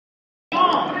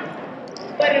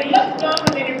but it looks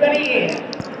longer than it really is.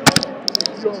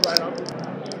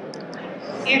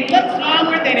 It looks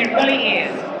longer than it really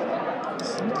is.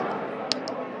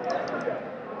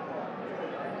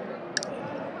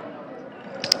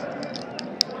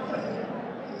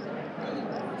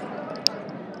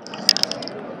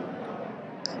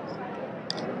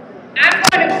 I'm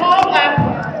going to call up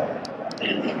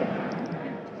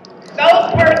those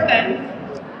persons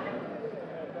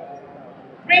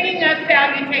bringing us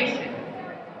salutation.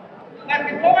 But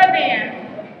before then,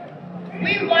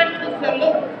 we want to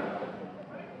salute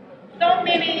so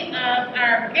many of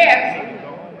our guests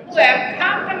who have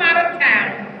come from out of town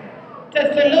to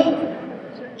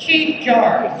salute Chief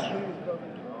George.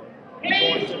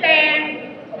 Please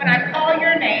stand when I call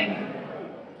your name,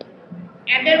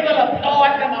 and then we'll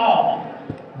applaud them all.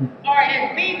 Or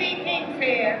as B.B. King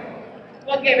says,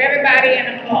 we'll give everybody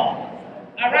an applause.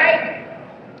 All right?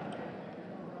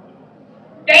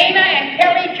 Dana and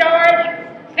Kelly George,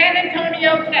 San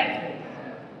Antonio, Texas.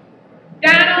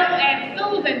 Donald and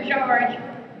Susan George,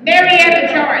 Marietta,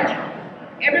 Georgia.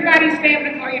 Everybody stand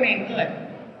when I call your name. Good.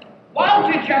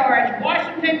 Walter George,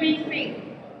 Washington, D.C.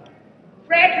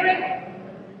 Frederick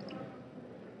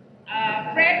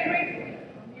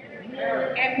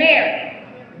and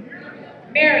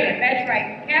Marion, that's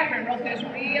right. Catherine wrote this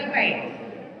real fast.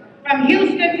 From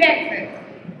Houston, Texas.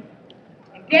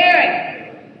 Derek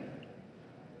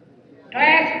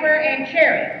Glasper and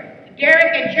Cherry.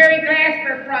 Derek and Jerry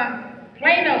Glasper from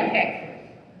Plano, Texas.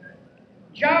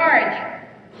 George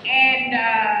and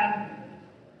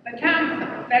the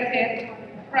Thompsons, that's it,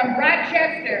 from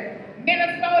Rochester,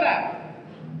 Minnesota.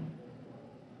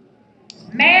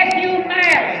 Matthew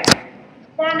Miley,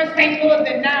 former St. Louis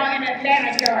and now in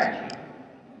Atlanta, Georgia.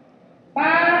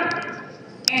 Bob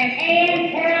and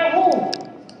Ann Calhoun,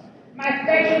 my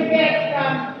special guest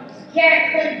from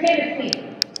Jackson, Tennessee.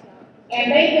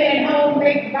 And they've been at home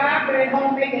making, Bob been at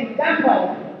home making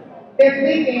gumbo this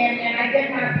weekend, and I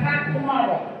get my pop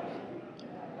tomorrow.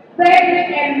 Frederick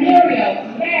and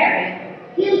Muriel Gary,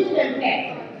 Houston,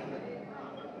 Texas.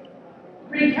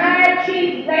 Retired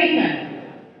Chief Raymond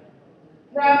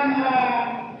from,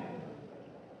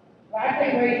 well, I'll tell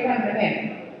you where he's from in a minute.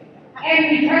 And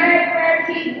retired Fire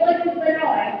Chief William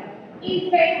Benoit, East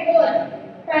St. Louis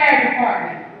Fire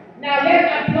Department. Now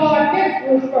let's applaud this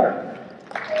group first.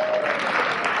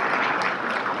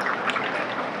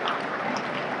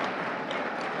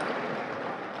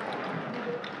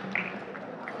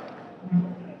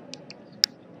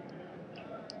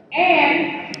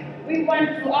 And we want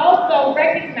to also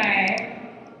recognize,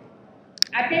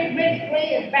 I think Rich Gray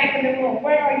is back in the room.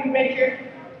 Where are you, Richard?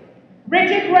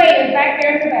 Richard Gray is back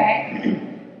there in the back.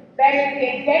 That is the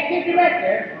executive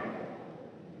director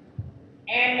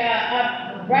and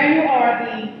brand new are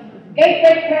the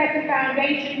Gateway Classic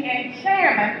Foundation and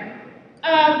chairman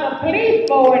of the police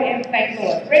board in St.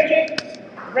 Louis. Richard,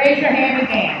 raise your hand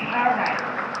again. All right.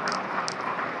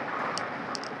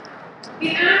 The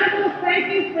Honorable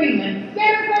Frankie Freeman,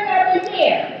 Citizen of the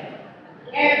Year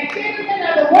and Citizen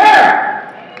of the World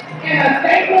and a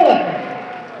St. Louis.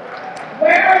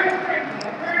 Where are you, Frankie?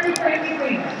 Attorney Frankie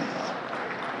Freeman.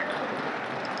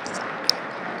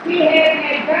 He has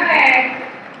advised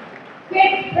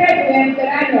 6 presidents that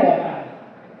I know about.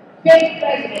 6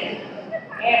 presidents.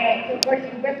 And of course,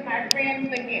 she's with my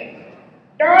friends again.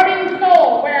 Darlene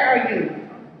Soul, where are you?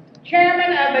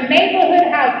 Chairman of the Neighborhood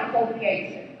House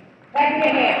Association. Clap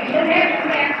your hands. You don't have to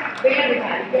clap for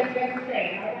everybody, just say,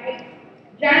 all right?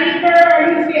 Johnny Burr, are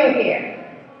you still here?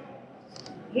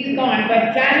 He's gone,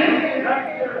 but Johnny,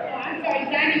 I'm sorry,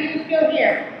 Johnny, you still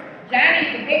here.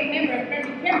 Johnny's a big member of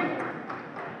Privy Temple.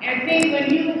 And see, when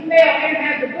you fail and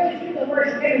have the bush, you can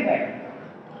worship anywhere.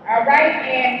 All right,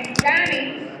 and Johnny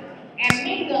and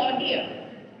Minka are here.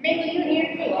 Minka, you're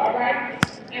here too, all right?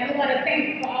 And we want to thank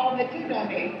you for all that you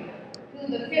donate to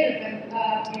the citizens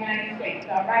of the United States,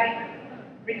 all right?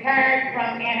 Retired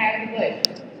from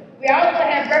Anheuser-Busch. We also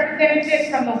have representatives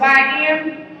from the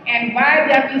YM and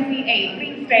YWCA,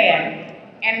 please stand.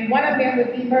 And one of them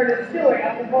would be Murder Stewart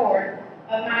of the board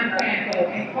of Monsanto,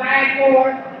 and Clyde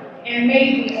Ford and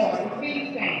Maisie Ford,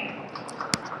 please stand.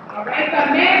 All right,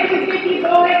 so Matthew City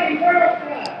Boys and Girls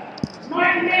Club.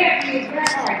 Martin Matthews, where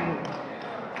are you?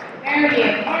 There he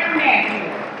is, Martin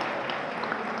Matthews.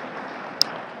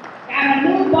 Got a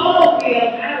new ball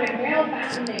field out in Bell,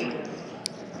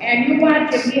 and you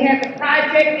watch it, he has a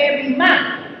project every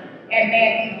month at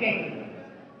Matthew City.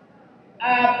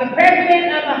 The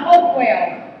president of the Hopewell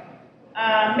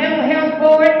Mental Health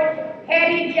Board,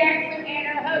 Hattie Jackson and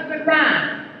her husband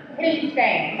Ron. Please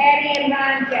stand. Hattie and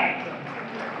Ron Jackson.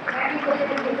 Hattie, look at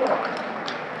the board.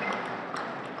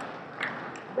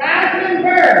 Roslyn Vernon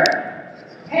Burr,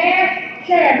 past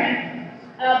chairman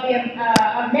of the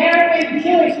American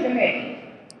Jewish Committee.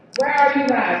 Where are you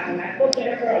rising? I looked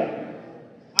at her earlier.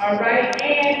 All right,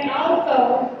 and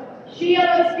also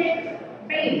Sheila Sticks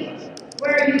Bailey.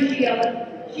 Where are you, Sheila?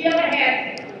 Sheila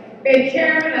has been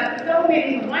chairman of so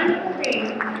many wonderful things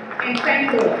in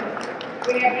St. Louis.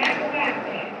 We have not forgotten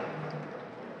that.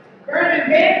 Vernon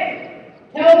Best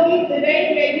told me today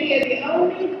that he is the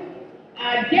only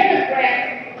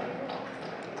Democrat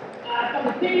from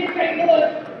the city of St.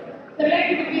 Louis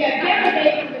selected to be a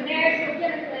candidate to the National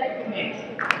Democratic Convention.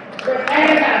 We're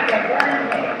glad about that, Vernon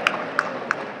Best.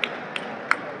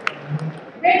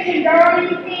 Richard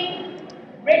Darlington.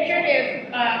 Richard is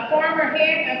former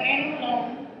head of Animal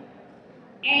Loan,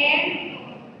 and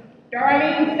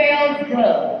Darlene sells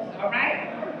drugs, all right?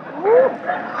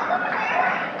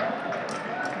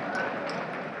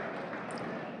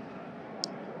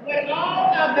 Would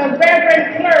all of the reverend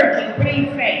clergy please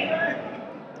say?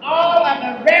 All of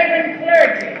the reverend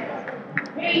clergy,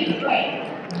 please say.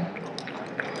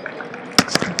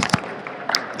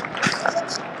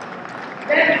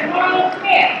 Reverend Paul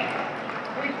Smith,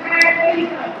 retired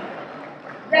police officer.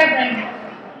 Reverend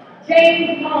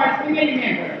James Morris, committee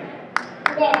member.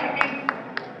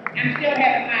 I'm still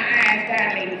having my eyes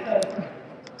dilated, so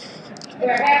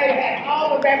we're happy to have all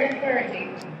the reverend clergy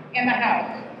in the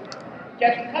house.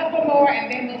 Just a couple more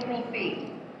and then we'll proceed.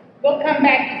 We'll come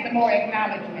back to some more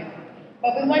acknowledgments.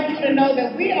 But we want you to know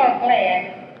that we are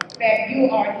glad that you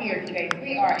are here today.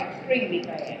 We are extremely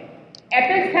glad. At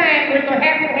this time, we're so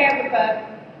happy to have with us,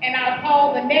 and I'll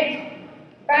call the next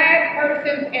 5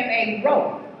 persons in a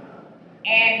row.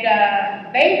 And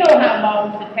they know how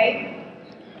long to take.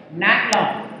 Not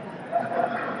long.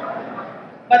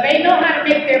 But they know how to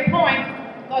make their point,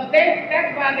 because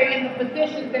that's why they're in the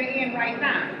positions they're in right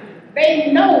now.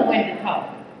 They know when to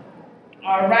talk.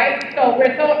 All right? So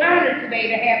we're so honored today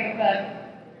to have with us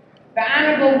the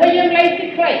Honorable William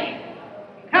Lacey Clay,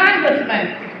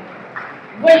 Congressman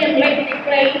William Lacey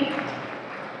Clay.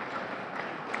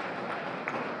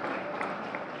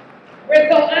 We're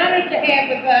so honored to have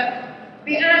with us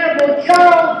the Honorable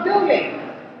Charles Dooley,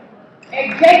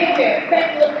 Executive, St.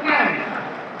 Louis County,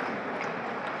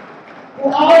 who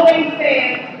always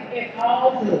says it's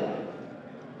all good.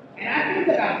 And I think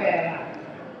about that a lot.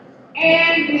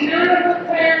 And the Honorable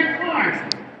Clarence Harms,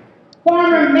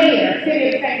 former mayor,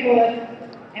 City of St. Louis,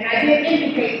 and I did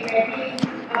indicate that he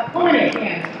appointed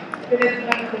him to this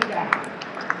wonderful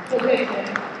position.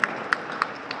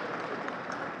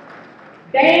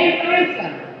 Dan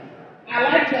Isom, I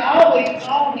like to always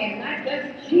call him not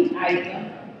just Chief Isom,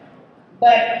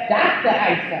 but Dr.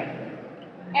 Isom.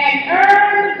 An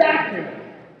earned doctorate.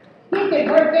 He could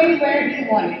work anywhere he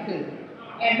wanted to.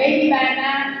 And maybe by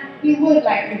now, he would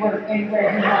like to work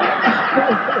anywhere he wanted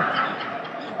to.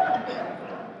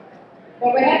 But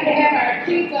we have to have our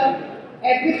chief of,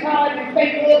 as we call it in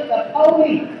St. Louis, the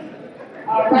police.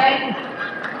 All right?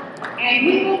 And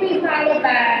he will be followed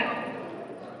by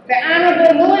the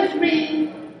Honorable Louis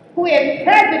Reed, who is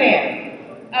president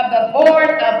of the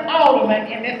Board of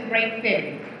Aldermen in this great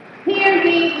city. Hear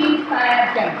ye, these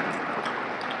 5 gentlemen.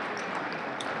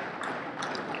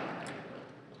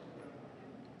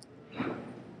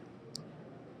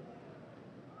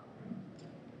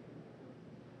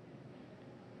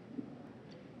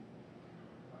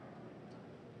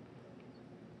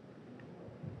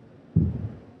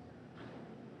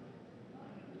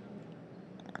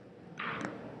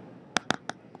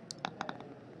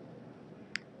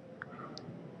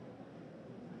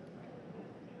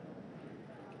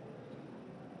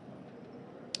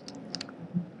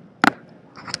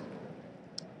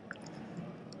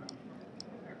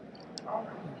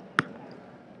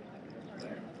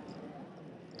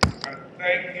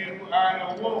 Thank you,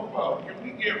 Ida Wolfo. Can we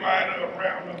give Ida a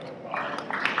round of applause?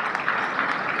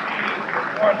 She is a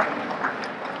wonderful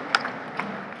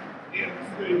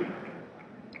MC.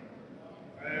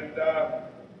 And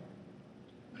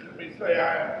let me say I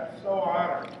am so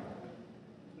honored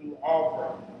to offer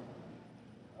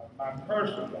my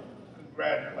personal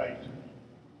congratulations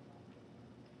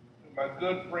to my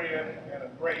good friend and a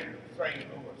great St.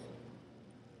 Louis,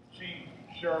 Chief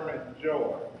Sherman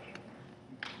George.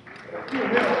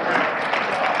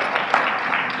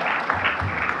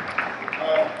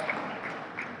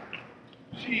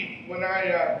 Chief, when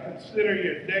I consider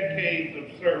your decades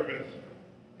of service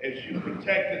as you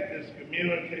protected this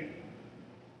community,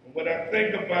 and when I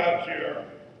think about your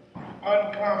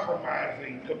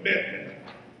uncompromising commitment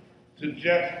to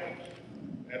justice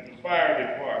at the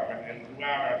fire department and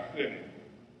throughout our city,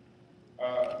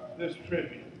 this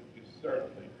tribute is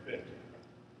certainly fitting.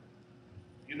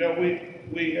 You know,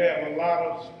 we have a lot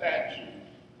of statues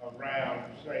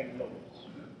around St. Louis.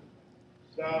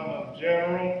 Some of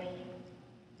generals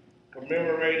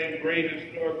commemorating great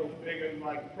historical figures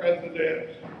like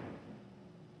presidents,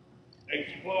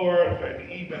 explorers,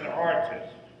 and even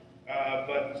artists.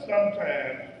 But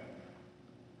sometimes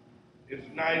it's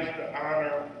nice to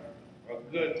honor a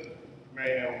good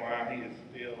man while he is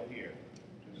still here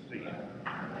to see him.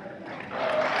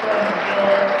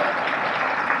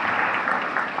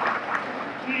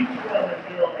 Chief Sherman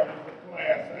George is a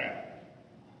class act.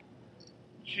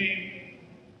 Chief,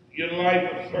 your life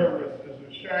of service is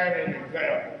a shining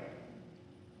example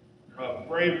of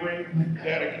bravery,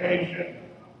 dedication,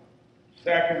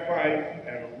 sacrifice,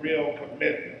 and a real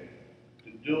commitment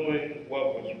to doing what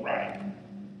was right,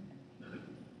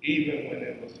 even when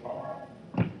it was hard.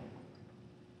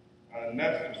 And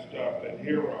that's the stuff that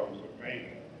heroes are made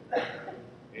of.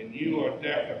 And you are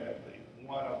definitely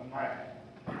one of mine.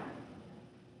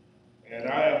 And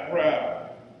I am proud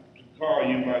to call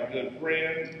you my good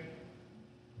friend.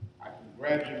 I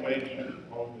congratulate you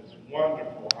on this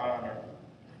wonderful honor.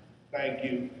 Thank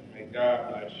you, and may God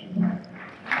bless you.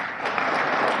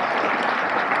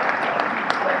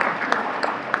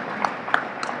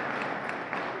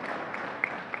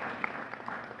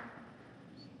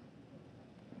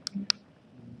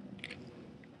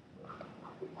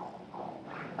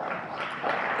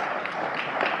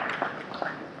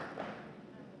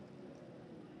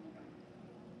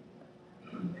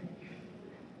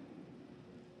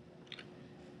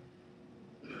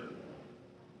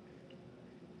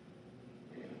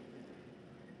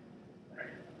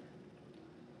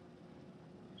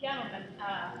 Gentlemen,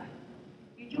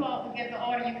 did you all forget the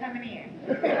order you're coming in?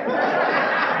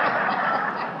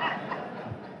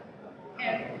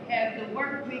 Has the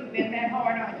work week been that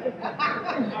hard on you?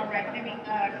 All right, let me,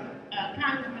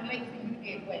 Congressman Lacy, you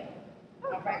did well.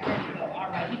 All right, there you go. All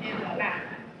right, he did well. Now,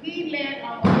 he led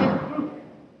on this group,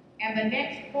 and the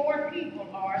next 4 people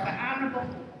are the Honorable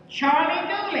Charlie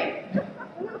Dooley.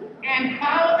 And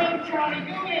following Charlie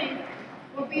Dooley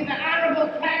will be the Honorable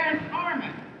Clarence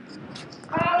Harmon,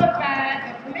 followed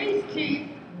by the police chief,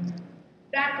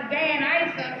 Dr. Dan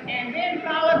Isom, and then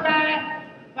followed by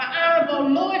the Honorable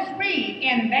Lois Reed,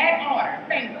 in that order.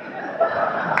 Thank you.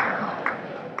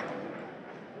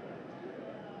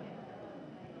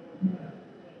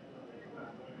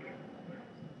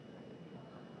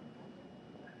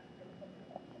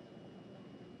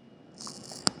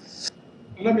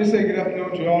 Let me say good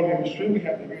afternoon to all in the street. We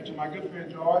have to mention my good friend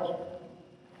George.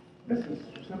 This is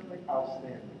simply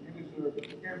outstanding. You deserve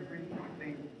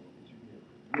everything that you get.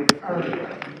 You've earned it.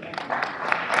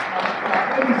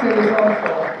 Now, let me say this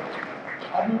also.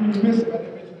 I do remiss if I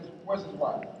didn't mention this. Where's his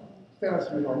wife? Stand up,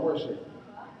 sweetheart. Where's she?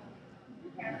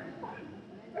 Stand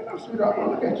up, sweetheart. I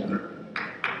want to look at you.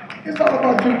 It's all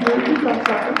about you, too. You got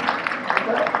something.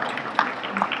 Okay?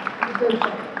 Let me tell you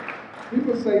something.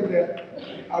 People say that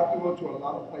I go to a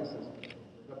lot of places.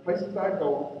 The places I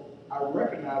go, I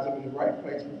recognize him in the right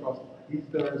place because he's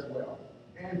there as well.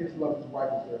 And his lovely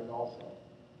wife is there also.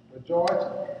 But George,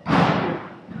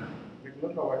 make a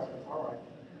little noise, it's all right.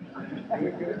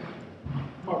 Good, good.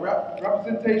 Come on,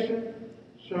 representation,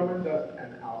 Sherman does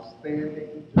an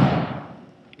outstanding job.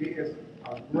 He is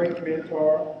a great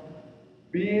mentor.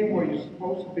 Being where you're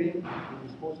supposed to be, when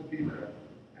you're supposed to be there.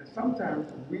 And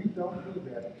sometimes we don't do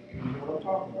that, and you know what I'm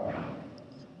talking about.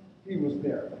 He was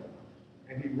there,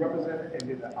 and he represented and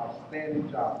did an outstanding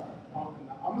job. Now,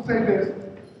 I'm going to say this,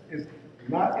 it's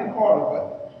not in order,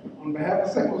 but on behalf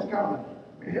of St. Louis County,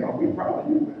 hell, we're proud of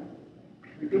you, man.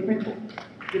 You're good people.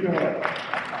 Give them a hand.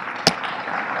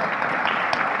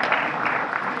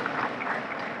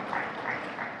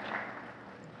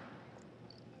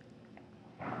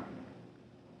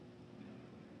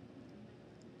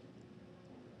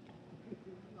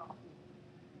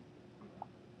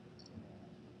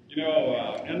 You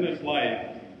know, in this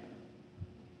life,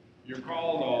 you're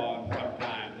called on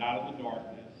sometimes out of the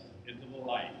darkness into the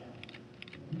light.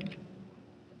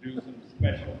 Do some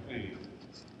special things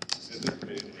as this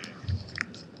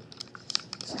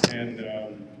man did.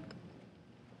 And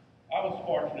I was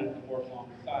fortunate to work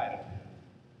alongside of him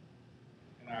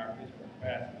in our official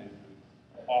capacities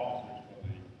as officers for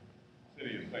the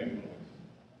city of St. Louis.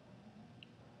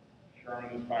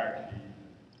 Sherman is fire chief.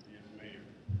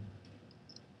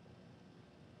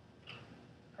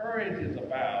 Courage is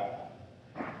about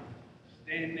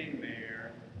standing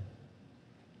there,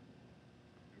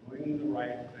 doing the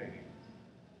right thing,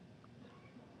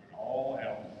 when all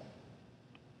else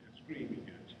is screaming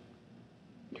at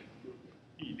you.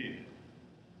 He did it.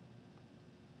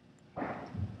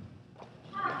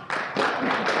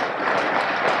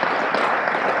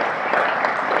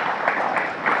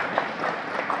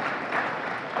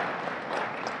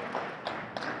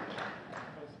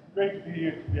 be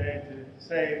here today to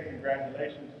say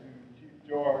congratulations to Chief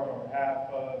George on behalf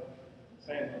of the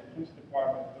St. Louis Police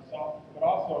Department, but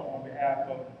also on behalf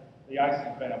of the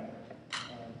Ison family.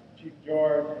 Chief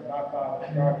George and my father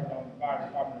started on the fire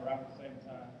department around the same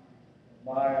time.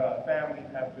 My family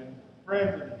have been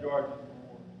friends of the Georges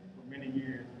for many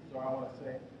years. So I want to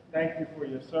say thank you for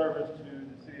your service to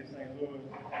the city of St. Louis.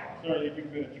 Certainly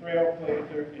you've been a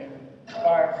trailblazer in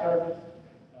fire service.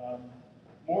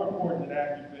 More important than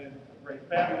that, you've been a great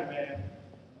family man.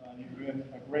 You've been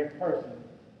a great person.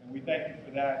 And we thank you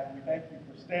for that. We thank you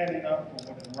for standing up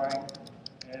for what is right.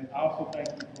 And I also thank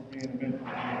you for being a mentor to me.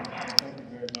 Thank you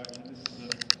very much. And this is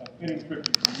a fitting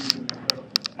tribute to you and your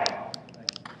service. Thank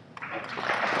you.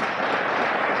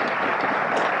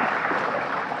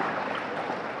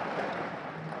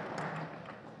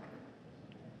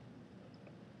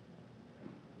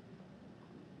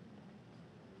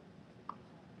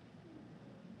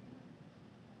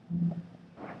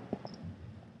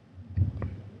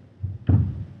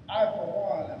 I, for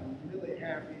one, am really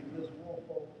happy Ms.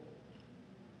 Woolfolk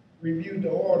reviewed the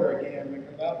order again,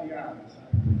 because I'll be honest,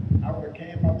 I would have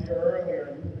came up here earlier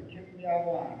and you would have kicked me out of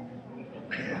line.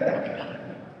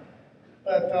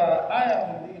 But I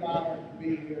am indeed honored to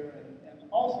be here and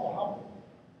also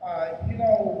humbled. You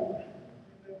know,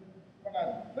 when I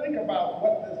think about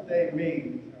what this day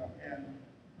means and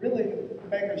really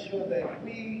making sure that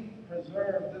we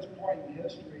preserve this point in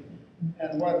history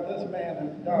and what this man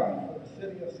has done for the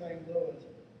city of St. Louis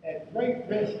at great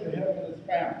risk to him and his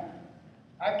family,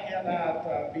 I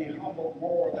cannot be humbled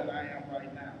more than I am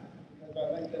right now, because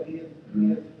I think that he has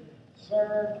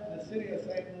served the city of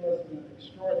St. Louis in an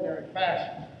extraordinary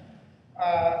fashion.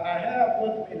 I have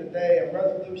with me today a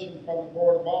resolution from the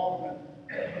Board of Aldermen,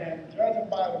 and judging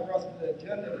by the rest of the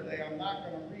agenda today, I'm not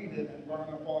going to read it and burn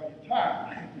up all your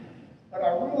time. But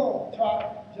I will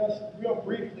talk just real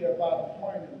briefly about a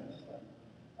point in this thing.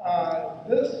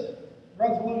 This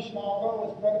resolution, although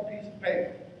it's but a piece of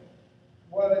paper,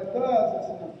 what it does is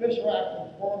an official act of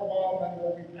the Board of Aldermen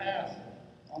where we pass it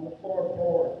on the floor of the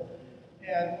board.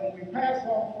 And when we pass it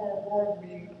on the floor of the board,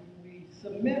 we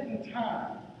submit in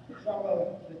time some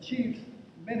of the chief's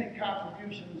many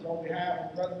contributions on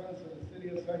behalf of residents of the city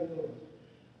of St. Louis.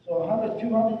 So 100,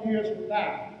 200 years from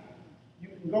now, you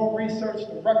can go research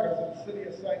the records of the city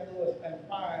of St. Louis and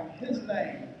find his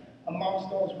name amongst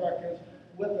those records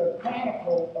with a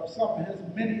chronicle of some of his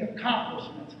many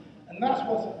accomplishments. And that's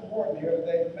what's important here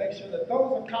today, to make sure that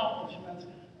those accomplishments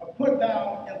are put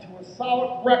down into a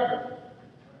solid record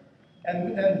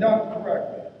and done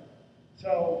correctly.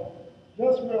 So,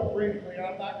 just real briefly,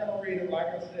 I'm not going to read it like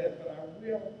I said, but I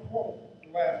will quote the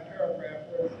last paragraph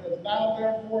where it says, "Now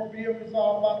therefore be it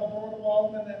resolved by the Board of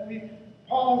Aldermen that we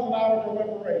pause in our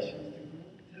deliberations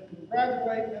to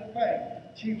congratulate and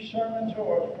thank Chief Sherman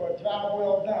George for a job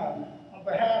well done on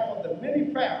behalf of the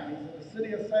many families of the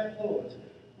city of St. Louis.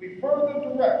 We further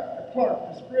direct the clerk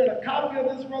to spread a copy of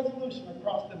this resolution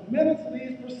across the minutes of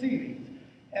these proceedings,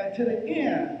 and to the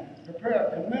end, prepare a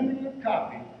commemorative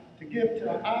copy to give to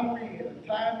the honoree at a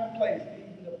time and place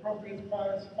deemed appropriate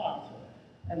by his sponsor.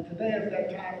 And today is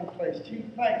that time and place. Chief,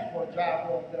 thanks for a job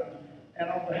well done. And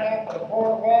on behalf of the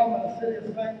Board of Aldermen of the city of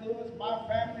St. Louis, my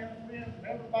family and friends, and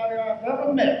everybody I've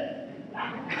ever met,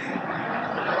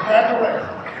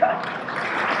 congratulations."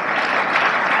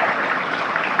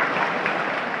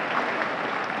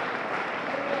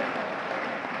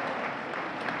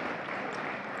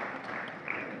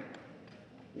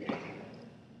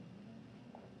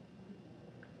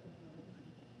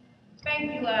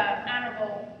 Thank you,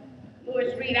 Honorable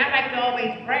Lois Reed. I like to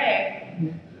always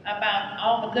brag about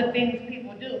all the good things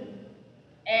people do.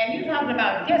 And you talking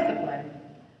about discipline.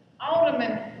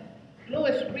 Alderman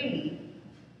Lois Reed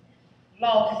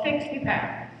lost 60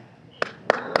 pounds.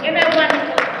 Isn't that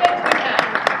wonderful? 60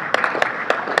 pounds.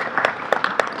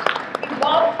 He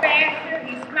walks faster,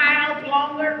 he smiles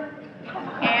longer,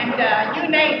 and you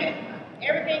name it.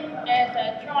 Everything, as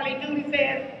Charlie Doody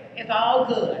says, is all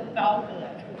good. It's all good.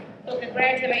 So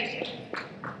congratulations,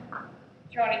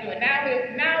 Charlie Doody.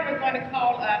 Now we're going to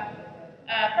call up,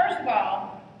 first of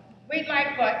all, we'd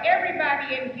like for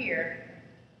everybody in here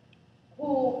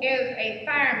who is a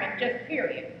fireman, just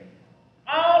period.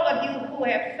 All of you who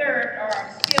have served or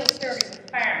are still serving as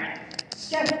firemen, just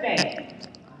stand.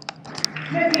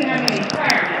 Let's see how many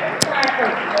firemen,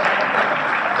 firepersons.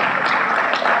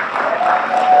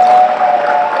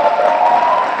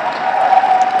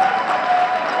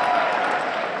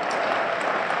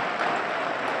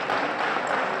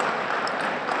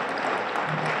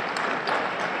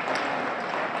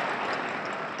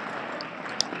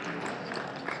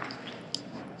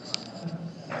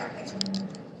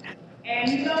 And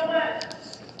you know what?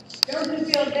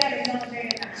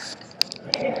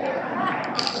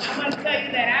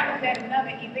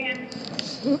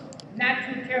 not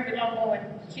too terribly long ago when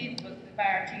Chief was the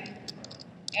fire chief,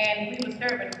 and we were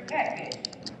serving catfish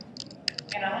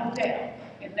in a hotel.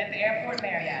 It was at the airport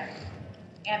Marriott,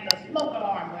 and the smoke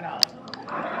alarm went off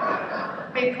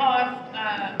because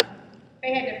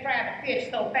they had to fry the fish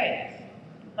so fast.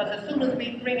 Because as soon as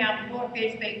we bring out more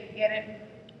fish, they get it.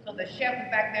 So the chef was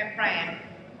back there frying.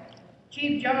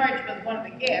 Chief George was one of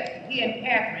the guests, he and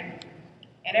Catherine,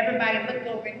 and everybody looked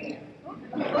over at him.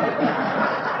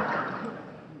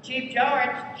 Chief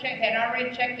George had already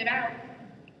checked it out,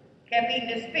 kept eating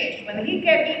his fish. When he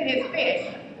kept eating his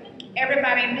fish,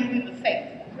 everybody knew he was safe.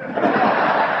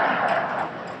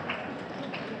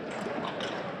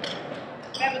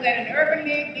 That was at an Urban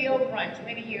League Deal brunch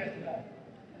many years ago.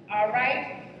 All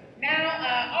right?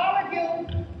 Now, all of you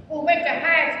who went to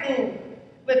high school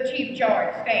with Chief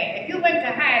George, stand. If you went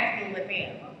to high school with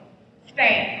him,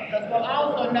 stand, because we'll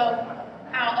also know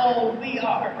how old we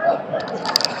are. All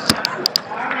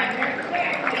right, there's the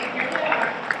stand. Here we are.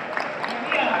 Here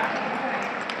we are.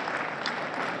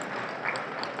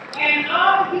 And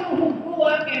all of you who grew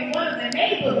up in one of the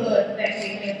neighborhoods that we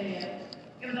lived in,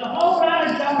 there was a whole lot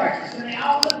of Georges, and they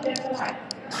all looked just alike.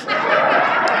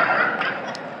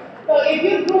 So if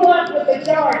you grew up with the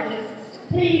Georges,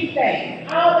 please stand.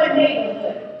 All the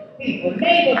neighborhood people,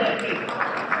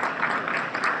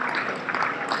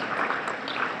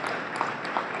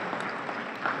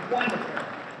 Wonderful.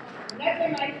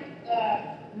 Nothing like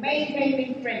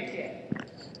maintaining friendship.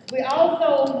 We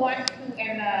also want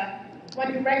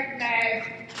to recognize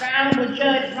the Honorable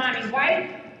Judge Ronnie White,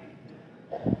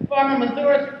 former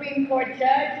Missouri Supreme Court Judge,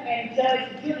 and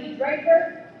Judge Judy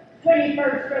Draper,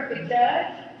 21st Circuit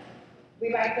Judge.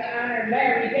 We'd like to honor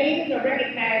Larry Davis, or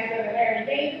recognize Larry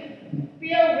Davis,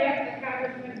 Field Rep to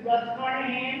Congressman Russ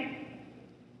Carnahan,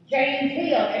 James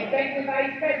Hill, Executive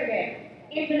Vice President,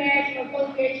 International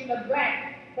Association of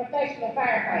Black Professional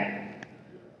Firefighters.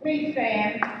 Please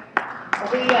stand.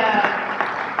 We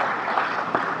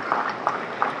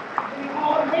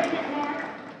call Richard Mark,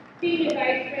 Senior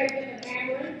Vice President of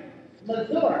Ameren,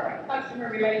 Missouri, Customer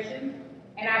Relations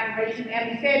and Operations, and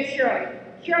we said Shirley.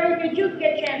 Shirley, did you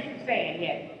get a chance to say it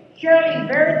yet? Shirley,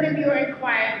 very demure and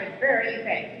quiet, but very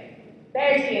effective.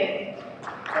 There she is.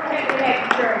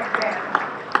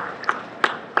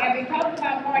 And we talked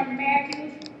about Martin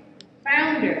Matthews,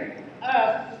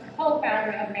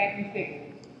 co-founder of Matthews Pickles.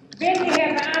 Then we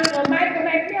have the Honorable Michael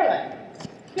McMillan,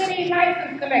 City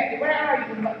License Collector. Where are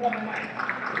you, Brother Mike?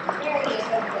 There he is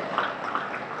over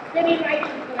there. City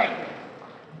License Collector.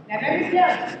 Now let me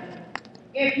tell you,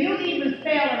 if you even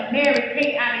sell a Mary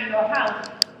Kay out of your house,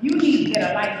 you need to get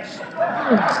a license.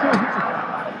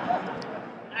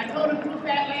 I told a group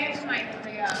that last night for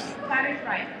the Scottish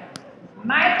Rite.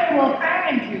 Michael will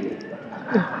find you.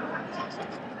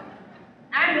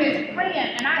 I'm his friend,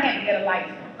 and I had to get a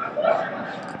license.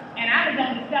 And I was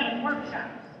only selling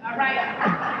workshops, all right?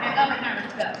 And other kind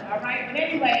of stuff, all right? But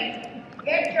anyway,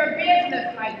 get your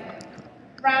business license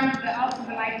from the Office of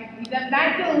License. He does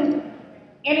not do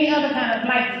any other kind of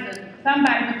licenses.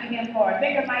 Somebody went to him for a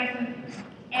bigger license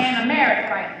and a marriage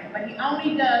license, but he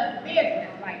only does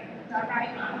business license, all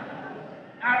right?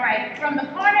 All right, from the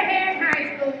Carnahan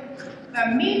High School, the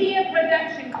Media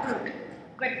Production Crew,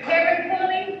 with Kevin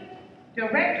Pulley,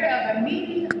 Director of the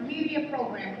Media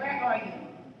Program. Where are you?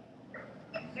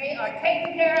 They are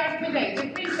taken care of today. We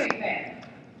appreciate that.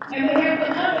 And we have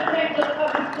some other Central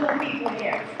Public School people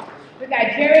here. We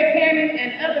got Jerry Cannon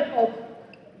and other folks,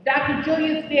 Dr.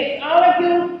 Julius Dix. All of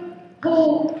you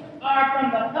who are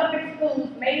from the public schools,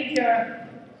 made your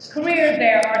careers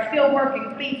there, are still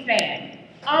working, please stand.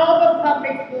 All the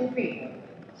public school people,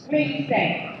 please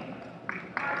stand.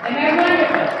 And that's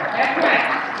wonderful. That's right.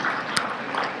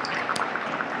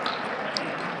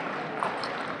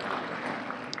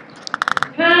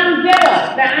 Tom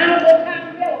Dilla, the Honorable Tom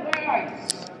Dilla, where are you?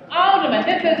 Alderman,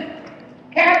 this is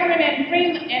Catherine and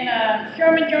Freeman and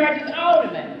Sherman George's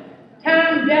Alderman.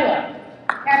 Tom Dilla,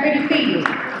 happy to see you.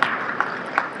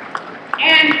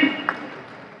 And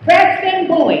Preston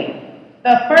Bowie,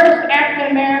 the first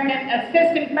African-American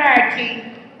assistant fire chief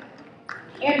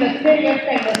in the city of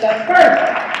St. Louis, the first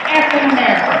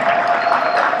African-American.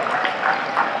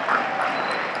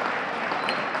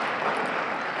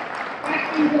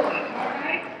 Preston Bowie, all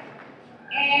right?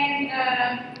 And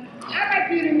I'd like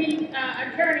you to meet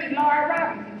attorney Laura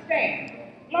Robinson. Stand.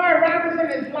 Laura Robinson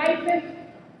is licensed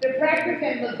to practice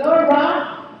in Missouri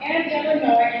and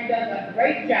Illinois and does a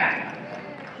great job.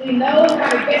 She knows how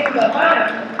to get to the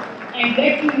bottom and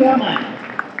get you your money.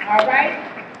 All right?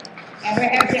 And we're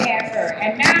happy to have her.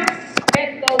 And now,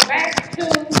 let's go back to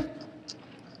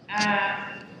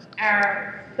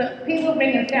our people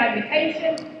bringing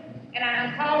salutation.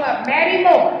 And I call up Maddie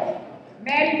Moore.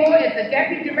 Maddie Moore is the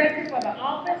Deputy Director for the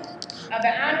Office of the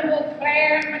Honorable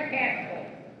Claire McCaskill.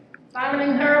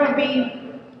 Following her will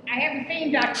be, I haven't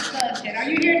seen Dr. Suggs yet. Are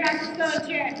you here, Dr. Suggs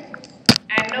yet?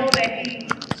 I know that he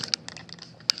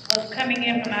was coming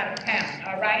in from out of town,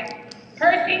 all right?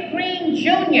 Percy Green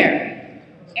Jr.,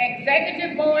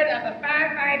 Executive Board of the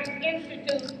Firefighters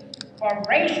Institute for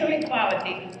Racial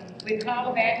Equality. We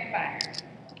call that FIRE.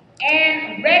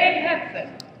 And Reddit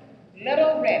Hudson,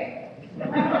 Little Reddit.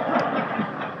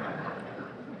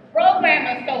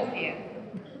 Program Associate,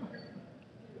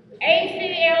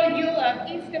 ACLU of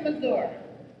Eastern Missouri.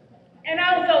 And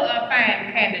also a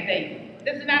fine candidate.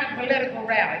 This is not a political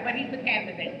rally, but he's a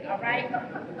candidate, all right?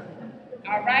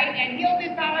 All right, and he'll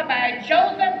be followed by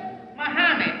Joseph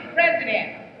Muhammad,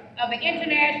 President of the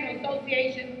International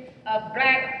Association of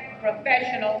Black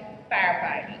Professional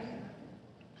Firefighters.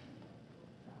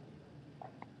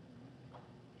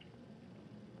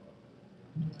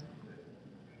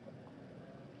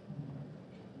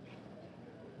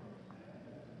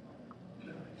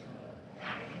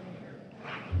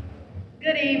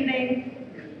 Good evening.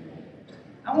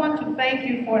 I want to thank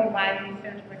you for inviting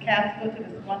Senator McCaskill to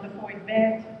this wonderful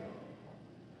event,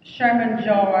 Sherman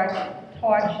George,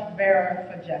 Torchbearer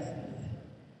for Justice.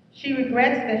 She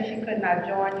regrets that she could not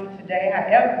join you today.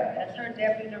 However, as her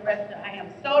Deputy Director, I am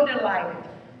so delighted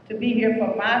to be here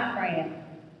for my friend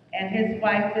and his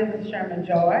wife, Mrs. Sherman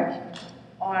George,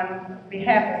 on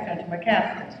behalf of Senator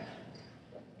McCaskill.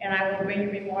 And I will bring you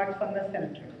remarks from the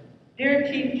Senator. Dear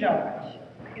Chief George,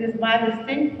 it is my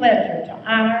distinct pleasure to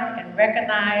honor and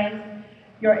recognize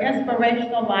your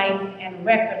inspirational life and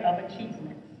record of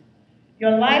achievements.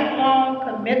 Your lifelong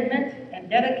commitment and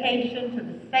dedication to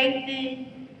the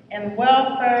safety and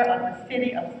welfare of the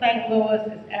city of St. Louis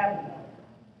is admirable.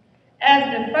 As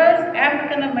the first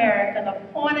African-American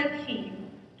appointed chief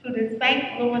to the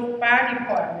St. Louis Fire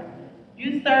Department,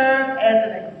 you serve as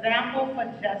an example for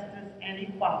justice and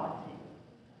equality.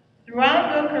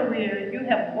 Throughout your career, you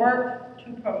have worked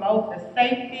to promote the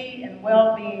safety and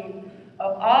well-being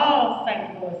of all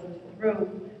St. Louisans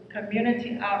through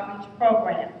community outreach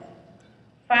programs,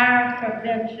 fire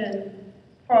prevention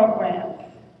programs,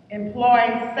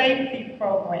 employee safety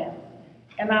programs,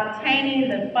 and obtaining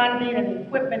the funding and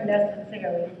equipment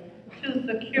necessary to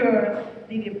secure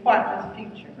the department's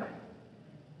future.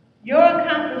 Your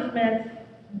accomplishments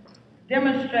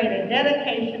demonstrate a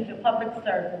dedication to public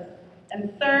service and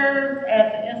serves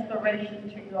as an inspiration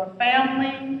to your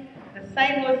family, the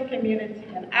St. Louis community,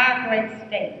 and our great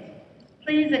state.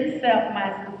 Please accept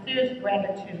my sincerest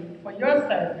gratitude for your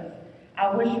service.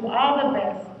 I wish you all the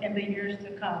best in the years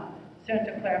to come.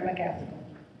 Senator Claire McCaskill.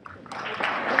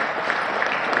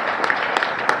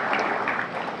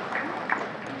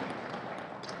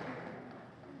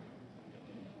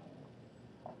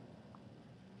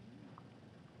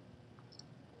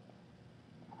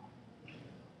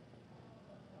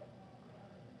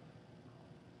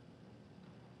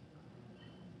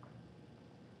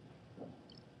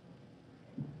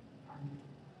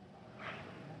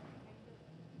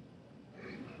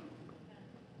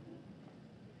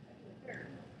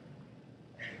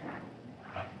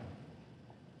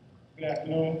 Good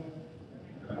afternoon.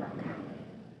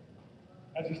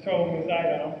 I just told Ms.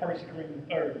 Ida I'm Percy Green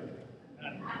III,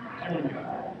 not Junior.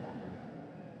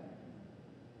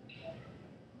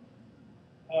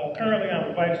 Currently, I'm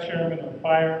the Vice Chairman of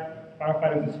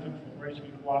Firefighters Institute for Racial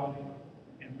Equality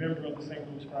and member of the St.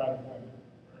 Louis Fire Department.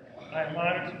 I am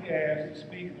honored to be asked to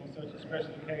speak on such a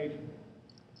special occasion.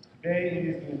 Today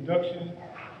is the induction to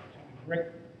the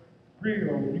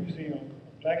Griot Museum of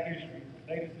Black History,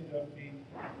 the latest inductee,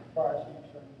 Fire Chief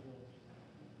Sherman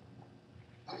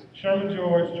George. Sherman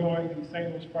George joined the St.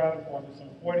 Louis Fire Department some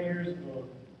 40 years ago.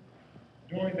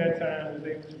 During that time, was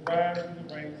able to rise through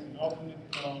the ranks and ultimately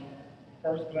become the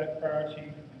first black fire chief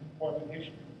in department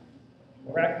history. A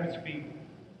miraculous feat,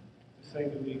 to say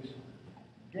the least.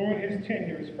 During his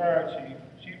tenure as fire chief,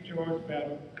 Chief George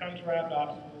battled contrived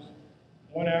obstacles,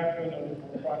 one after another,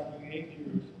 for approximately 8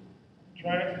 years,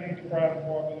 trying to lead the fire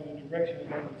department in a direction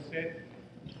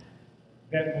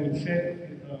that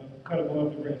would cut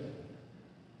above the rest.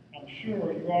 I'm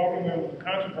sure you all remember the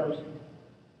controversy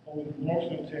over the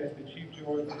promotional test that Chief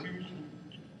George refused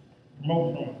to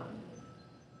promote from.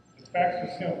 The facts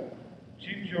are simple.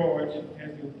 Chief George,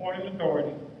 as the appointing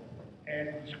authority, had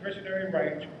the discretionary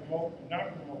right to promote or not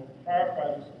promote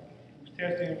firefighters whose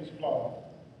testing was flawed.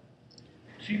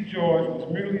 Chief George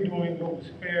was merely doing what was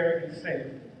fair and safe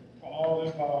for all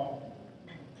involved,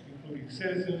 including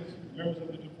citizens, members of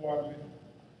the department,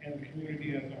 and the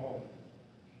community as a whole.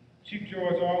 Chief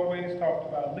George always talked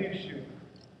about leadership,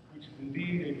 which which is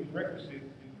indeed a prerequisite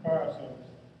in fire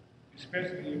service,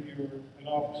 especially if you're an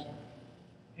officer.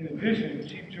 In addition,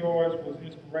 Chief George was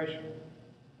inspirational.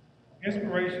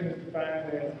 Inspiration is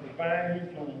defined as a divine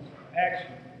influence or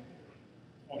action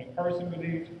on a person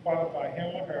believed to qualify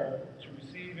him or her to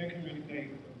receive and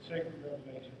communicate the sacred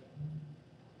revelation.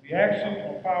 The action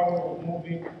or power of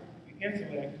moving the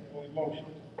intellect or emotions.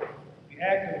 The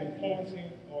act of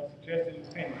influencing or suggesting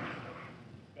opinions.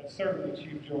 That's certainly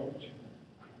Chief George.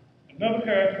 Another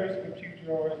characteristic of Chief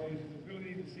George is his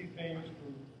ability to see things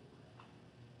through.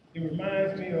 It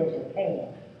reminds me of a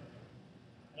poem,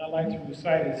 and I like to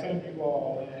recite it. Some of you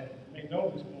all may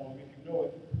know this poem. If you know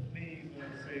it, please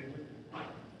say it with me.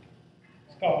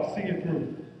 It's called See It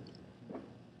Through.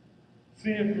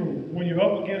 See it through. When you're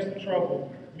up against the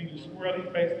trouble, meet it squarely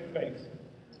face to face.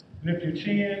 Lift your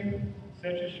chin,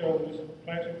 set your shoulders,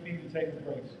 plant your feet, and take a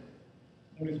brace.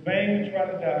 When it's vain to try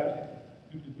to dodge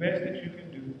it, do the best that you can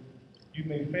do. You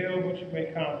may fail, but you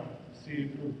may conquer. See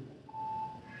it through.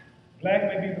 Black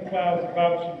may be the clouds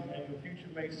about you, and your future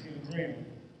may seem grim.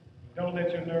 Don't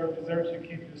let your nerve desert you.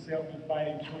 Keep yourself in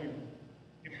fighting trim.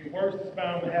 If the worst is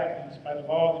bound to happen, in spite of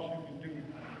all that you can do,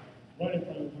 running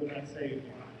from it will not save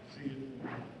you. See it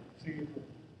through. See it through.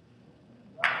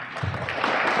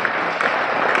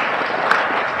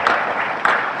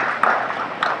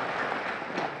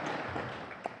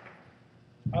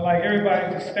 I'd like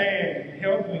everybody to stand and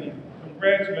help me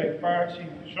congratulate Fire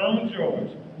Chief Sherman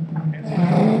George as he is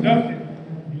inducted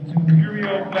into the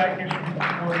Griot Black History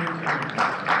Museum.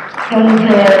 Sherman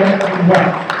George and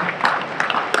White.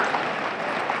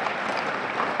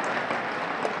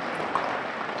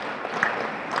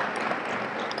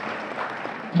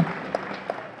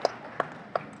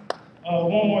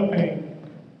 One more thing.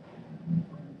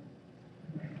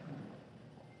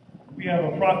 We have a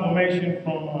proclamation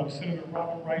from Senator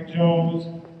Robert Wright Jones.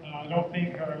 I don't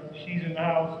think she's in the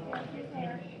house.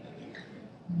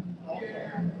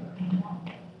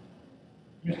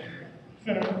 Mr.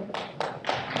 Senator.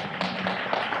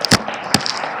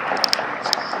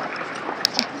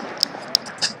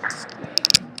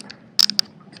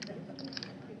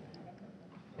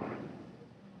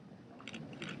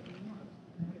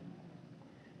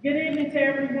 Good evening to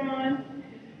everyone.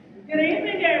 Good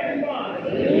evening, everyone.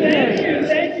 Thank you,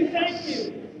 thank you, thank you.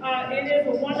 It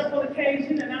is a wonderful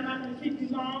occasion, and I'm not going to keep you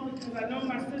long because I know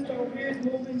my sister over here is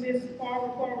moving this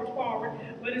forward.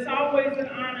 But it's always an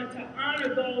honor to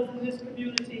honor those in this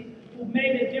community who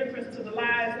made a difference to the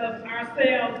lives of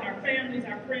ourselves, our families,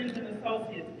 our friends, and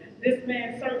associates. This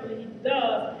man certainly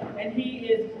does, and he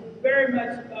is very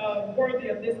much worthy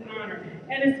of this honor.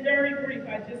 And it's very brief.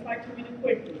 I'd just like to read it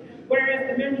quickly. Whereas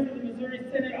the members of the Missouri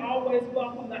Senate always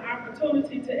welcome the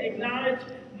opportunity to acknowledge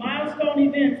milestone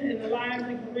events in the lives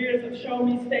and careers of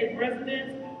Show-Me State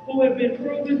residents who have been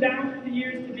proven down through the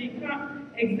years to become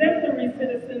exemplary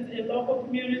citizens in local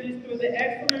communities through the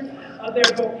excellence of their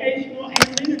vocational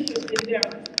and leadership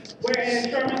endeavors. Whereas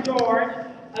Sherman George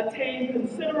attained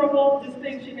considerable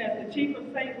distinction as the Chief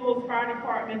of St. Louis Fire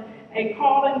Department, a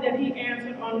calling that he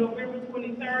answered on November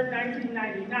 23,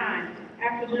 1999,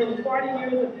 after nearly 40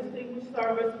 years of distinguished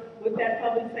service with that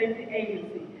public safety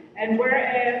agency. And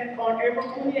whereas on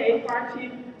April 28, Fire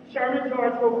Chief Sherman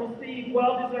George will receive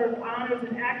well-deserved honors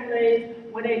and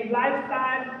accolades when a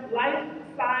life-size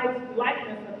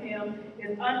likeness of him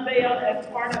is unveiled as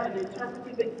part of an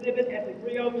interpretive exhibit at the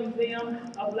Griot Museum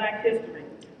of Black History.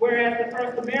 Whereas the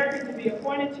first American to be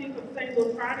appointed Chief of St.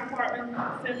 Louis Fire Department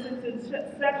since its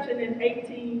inception in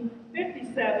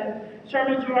 1857,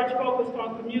 Sherman George focused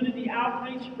on community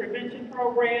outreach, prevention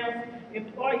programs,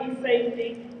 employee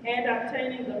safety, and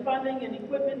obtaining the funding and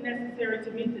equipment necessary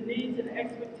to meet the needs and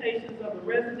expectations of the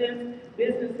residents,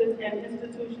 businesses, and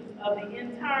institutions of the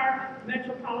entire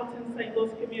metropolitan St.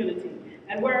 Louis community.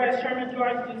 And whereas Sherman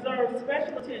George deserves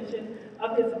special attention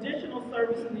of his additional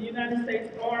service in the United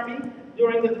States Army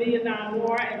during the Vietnam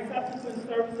War and subsequent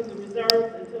service in the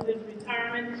reserves until his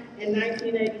retirement in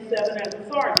 1987 as a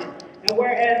sergeant. And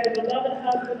whereas the beloved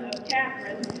husband of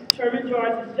Catherine, Sherman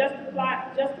George is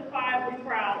justifiably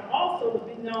proud also to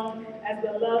be known as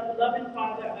the loving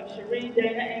father of Cherie,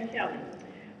 Dana, and Kelly.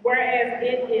 Whereas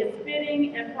it is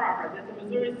fitting and proper that the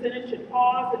Missouri Senate should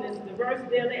pause in its diverse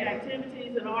daily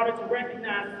activities in order to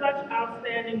recognize such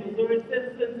outstanding Missouri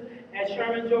citizens as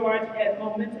Sherman George at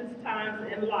momentous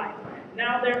times in life.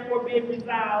 Now therefore be it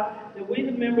resolved that we,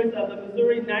 the members of the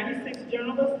Missouri 96th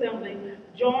General Assembly,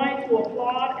 join to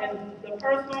applaud and the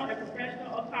personal and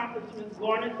professional accomplishments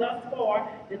garnered thus far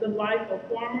in the life of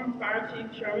former Fire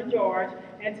Chief Sherman George,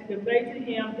 and to convey to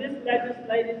him this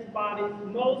legislative body's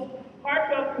most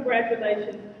heartfelt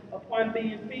congratulations upon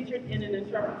being featured in an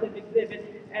interpretive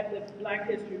exhibit at the Black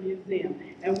History Museum.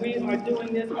 And we are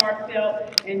doing this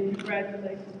heartfelt, and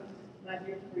congratulations, my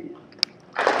dear friend.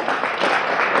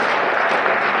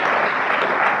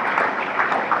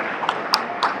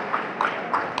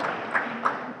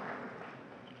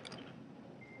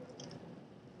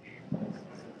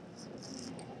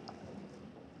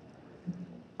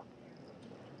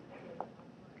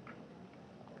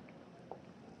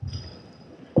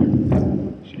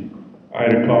 I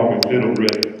had to call me Little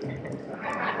Red.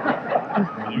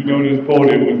 You know this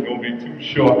podium was going to be too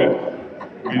short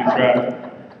for me to try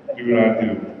to do what I do.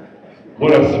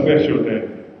 What a special day.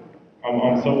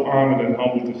 I'm so honored and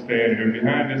humbled to stand here.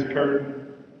 Behind this curtain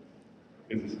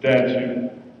is a statue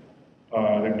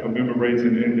that commemorates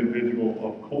an individual,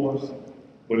 of course,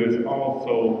 but it's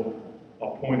also a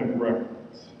point of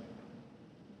reference.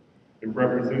 It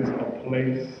represents a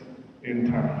place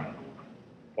in time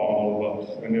for all of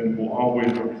us, and it will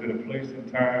always represent a place in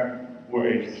time where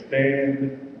a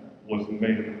stand was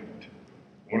made.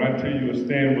 When I tell you a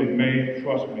stand was made,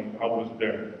 trust me, I was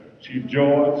there. Chief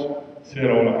George sat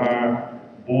on our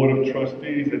board of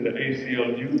trustees at the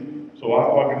ACLU, so our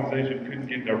organization couldn't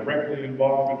get directly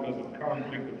involved because of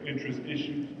conflict of interest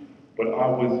issues, but I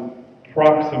was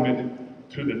proximate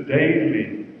to the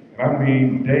daily, and I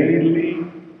mean daily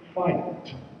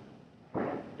fight,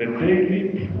 the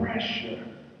daily pressure,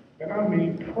 and I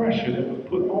mean pressure that was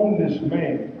put on this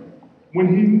man when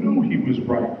he knew he was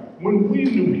right, when we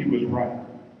knew he was right.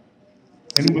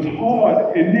 And it was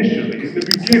hard initially, in the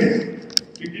beginning,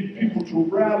 to get people to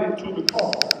rally to the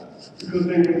cause because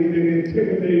they were either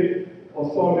intimidated or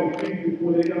saw their feet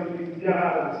before they got these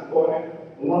guys and started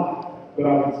lying. But I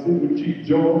would sit with Chief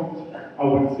George, I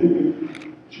would sit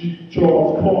with Chief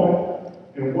Charles Coy,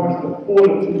 and watch the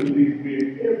fortitude of these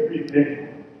men every day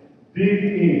dig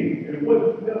in. And it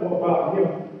wasn't never about him.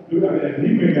 And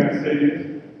he may not say this,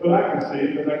 but I can say it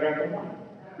because I got the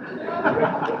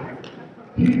mic.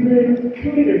 He made it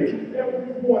clear to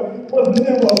everyone it was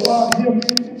never about him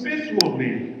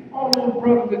individually. All those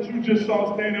brothers that you just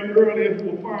saw stand up earlier who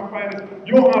were firefighters,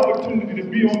 your opportunity to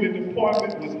be on the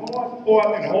department was hard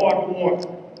fought and hard won.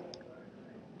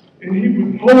 And he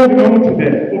was holding on to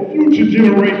that for future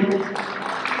generations.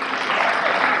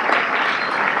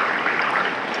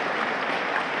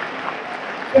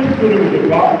 That's what it was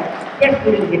about. That's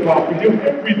what it was about for him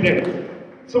every day.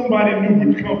 Somebody new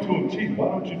would come to him, Chief, why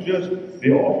don't you just,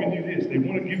 they're offering you this, they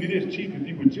want to give you this, Chief, if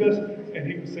you would just, and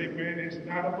he would say, man, it's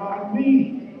not about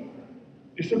me.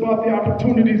 It's about the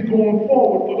opportunities going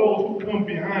forward for those who come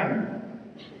behind me.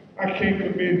 I can't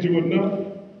commend you enough.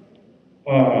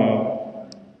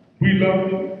 We love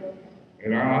you,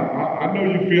 and I know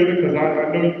you feel it because I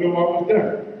know you know I was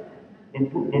there.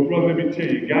 But brother, let me tell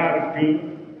you, God is good,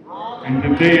 and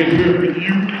today is here for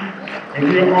you, and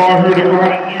we are all here to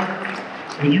honor you.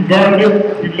 And you earned it,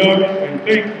 we love you, and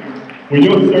thank you for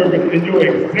your service and your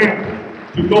example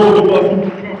to those of us who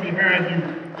can come behind you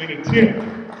and attempt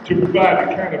to provide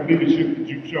the kind of leadership that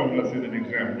you've shown us as an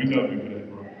example. We love you for that,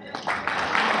 bro.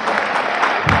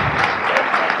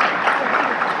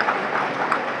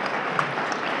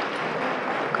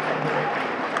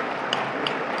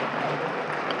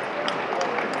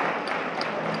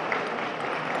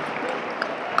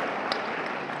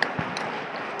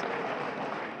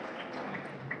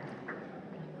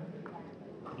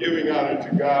 Giving honor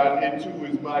to God, it too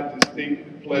is my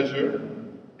distinct pleasure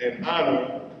and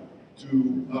honor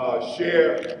to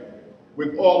share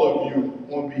with all of you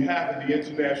on behalf of the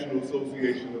International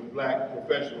Association of Black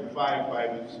Professional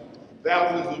Firefighters,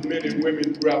 thousands of men and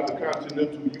women throughout the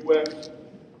continental U.S.,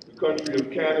 the country of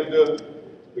Canada,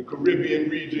 the Caribbean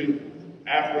region,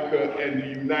 Africa, and the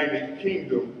United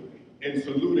Kingdom, in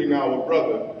saluting our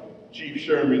brother, Chief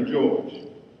Sherman George.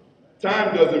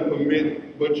 Time doesn't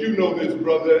permit, but you know this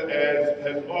brother, as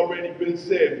has already been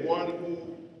said, one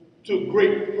who took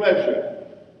great pleasure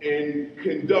in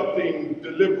conducting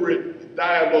deliberate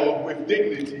dialogue with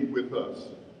dignity with us.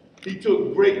 He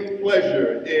took great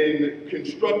pleasure in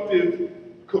constructive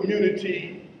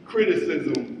community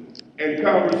criticism and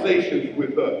conversations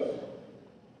with us.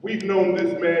 We've known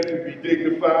this man to be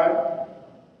dignified.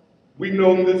 We've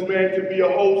known this man to be a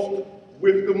host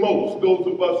with the most. Those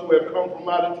of us who have come from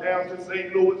out of town to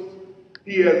St. Louis,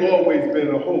 he has always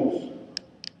been a host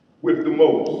with the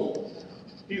most.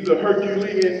 He's a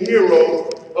Herculean hero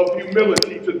of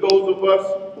humility to those of us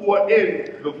who are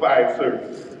in the fire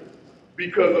service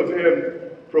because of him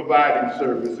providing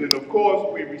service. And of course,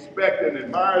 we respect and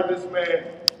admire this man,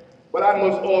 but I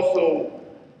must also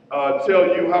tell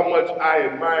you how much I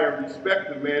admire and respect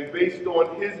the man based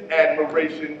on his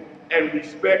admiration and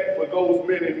respect for those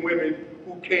men and women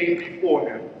who came before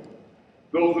him.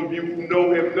 Those of you who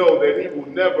know him know that he will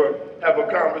never have a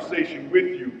conversation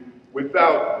with you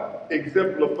without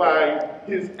exemplifying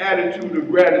his attitude of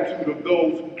gratitude of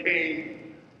those who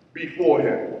came before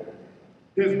him.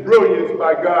 His brilliance,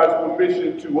 by God's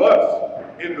permission to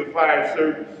us in the fire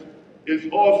service, is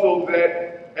also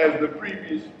that, as the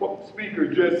previous speaker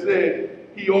just said,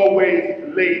 he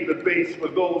always laid the base for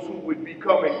those who would be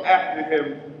coming after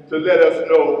him to let us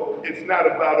know it's not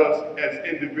about us as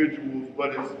individuals,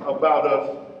 but it's about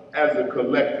us as a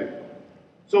collective.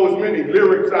 So as many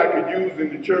lyrics I could use in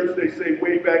the church, they say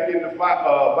way back in the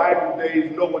Bible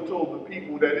days, Noah told the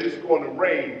people that it's going to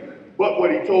rain. But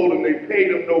what he told them, they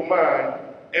paid him no mind.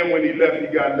 And when he left, he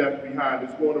got left behind.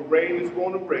 It's going to rain, it's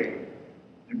going to rain.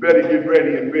 You better get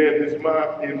ready and bear this in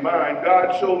mind.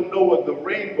 God showed Noah the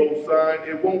rainbow sign.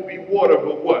 It won't be water,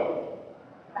 but what?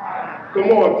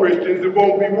 Come on, Christians, it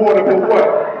won't be water, but what?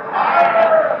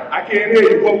 I can't hear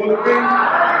you. What will it be?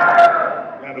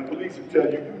 Now the police will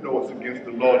tell you, you know it's against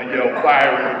the law to yell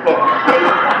fire in a public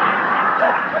place.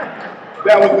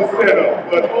 That was the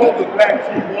setup. But all the black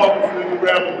chief officers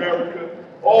around America,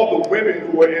 all the women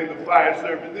who are in the fire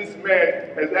service, this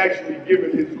man has actually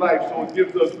given his life, so it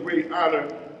gives us great honor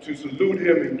to salute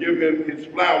him and give him his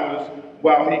flowers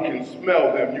while he can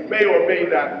smell them. You may or may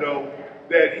not know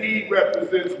that he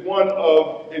represents one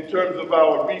of, in terms of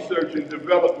our research and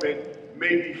development,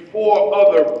 maybe 4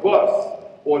 other busts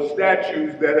or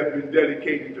statues that have been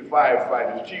dedicated to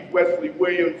firefighters. Chief Wesley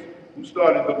Williams, who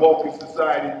started the Vulcan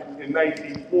Society in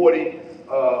 1940,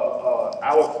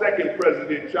 our second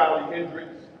president, Charlie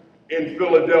Hendricks, in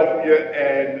Philadelphia,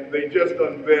 and they just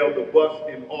unveiled the bust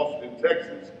in Austin,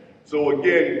 Texas. So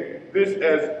again, this,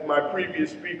 as my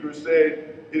previous speaker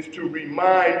said, is to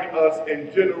remind us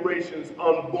and generations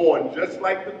unborn, just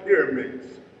like the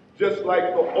pyramids, just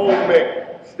like the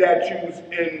Olmec statues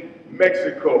in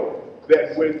Mexico,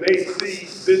 that when they see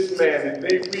this man and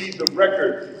they read the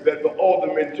record that the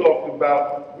alderman talked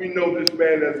about, we know this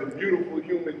man as a beautiful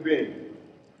human being.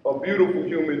 A beautiful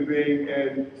human being,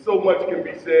 and so much can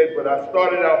be said, but I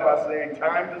started out by saying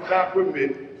time does not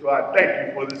permit, so I thank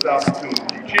you for this opportunity.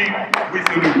 Chief, we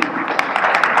salute you.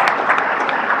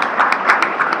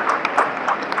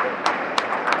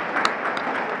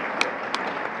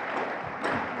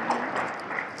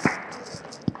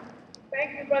 Thank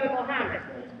you, Brother Muhammad.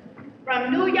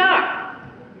 From New York,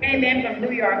 came in from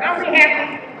New York. Are we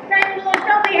happy? St. Louis,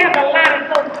 don't we have a lot of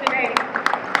folks today?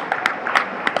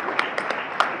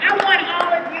 I want all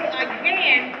of you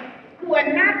again who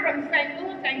are not from St.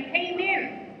 Louis and came in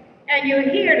and you're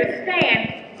here to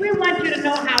stand. We want you to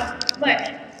know how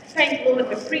much St. Louis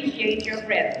appreciates your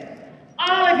presence.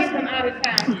 All of you from out of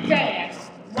town, stand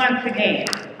once again.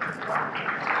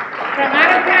 From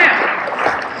out of town.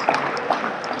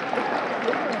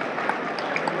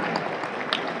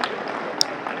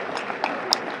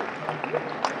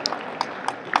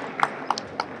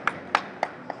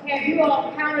 Have you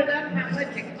all counted up how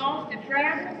much it costs to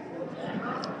travel?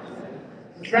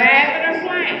 Driving or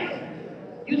flying?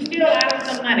 You still out of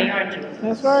some money, aren't you?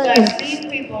 That's right. But these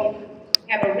people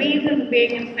have a reason for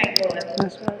being in St. Louis.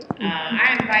 That's right.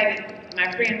 I invited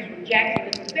my friends from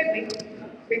Jackson, Mississippi,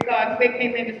 because they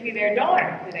came in to see their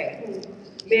daughter today, who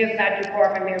lives not too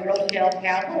far from here, Rochelle,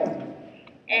 Calhoun.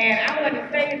 And I want to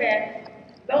say that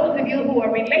those of you who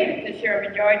are related to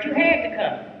Sherman George, you had to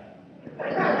come.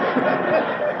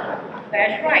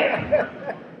 That's right.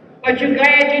 But you're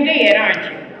glad you did, aren't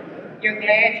you? You're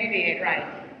glad you did, right.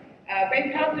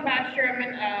 They talked about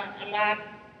Sherman a lot,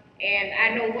 and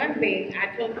I know one thing.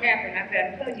 I told Catherine, I said,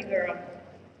 I tell you, girl,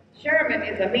 Sherman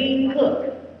is a mean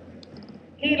cook.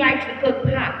 He likes to cook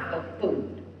pots of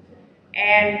food.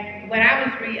 And when I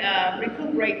was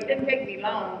recuperating, it didn't take me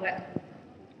long, but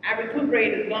I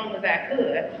recuperated as long as I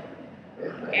could.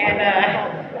 And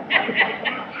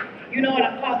you know what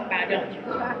I'm talking about, don't you?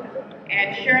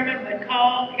 And Sherman would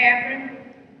call Catherine,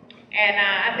 and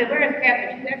I said, where's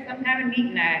Catherine? She said, some kind of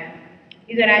meeting item.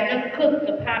 He said, I just cooked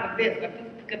a pot of this, I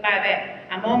just cooked that.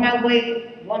 I'm on my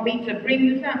way, want me to bring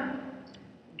you something?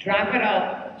 Drop it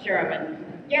off, Sherman.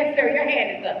 Yes, sir, your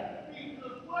hand is up.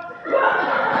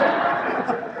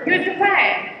 You're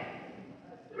surprised.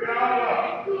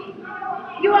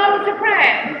 You all were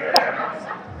surprised.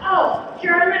 Oh,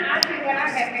 Sherman, I see what I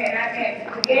have had. I've had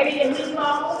spaghetti and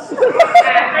meatballs.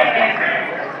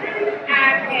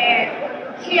 I've had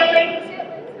chili.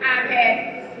 I've had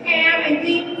ham and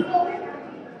bean soup,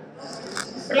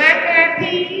 black-eyed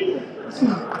peas,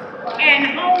 and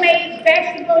homemade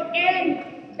vegetable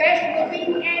beef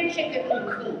and chicken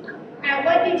soup. Now,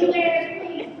 what did you ask me?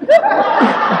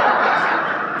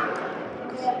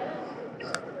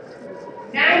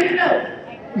 Now you know.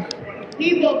 He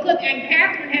will cook, and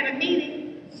Catherine had a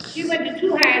meeting. She went to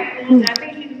 2 high schools, and I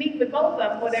think she's meeting with both of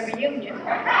them for their reunion.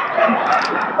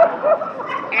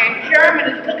 And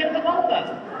Sherman is cooking for both of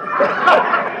them.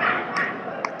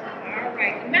 All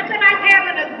right. Nothing like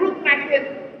having a group like this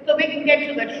so we can get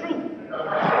to the truth.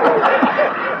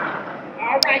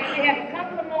 All right, we have a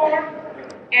couple more.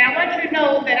 And I want you to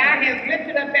know that I have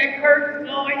lifted up that curtain,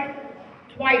 Lois,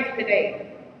 twice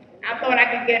today. I thought I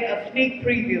could get a sneak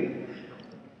preview.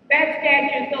 That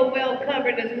statue is so well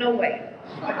covered, there's no way.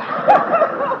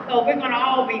 So we're going to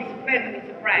all be pleasantly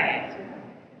surprised.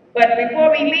 But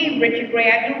before we leave, Richard Gray,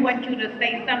 I do want you to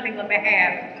say something on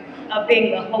behalf of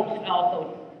being the host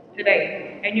also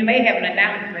today. And you may have an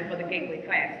announcement for the Gateway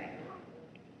Classic.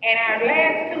 And our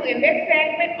last two in this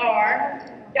segment are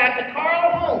Dr.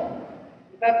 Carl Holmes,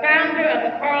 the founder of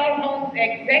the Carl Holmes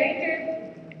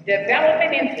Executive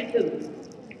Development Institute.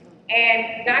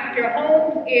 And Dr.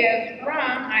 Holmes is from,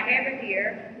 I have it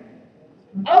here,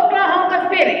 Oklahoma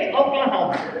City,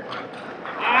 Oklahoma.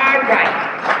 All right.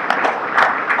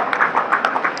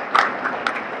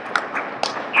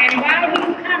 And while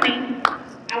he's coming,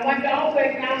 I want to also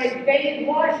acknowledge Dave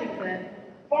Washington,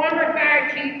 former fire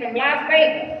chief from Las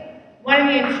Vegas, one of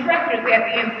the instructors at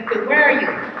the Institute. Where are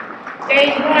you?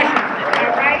 Dave Washington,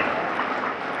 all right?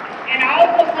 And I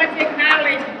also want to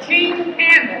acknowledge Gene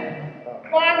Campbell,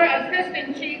 former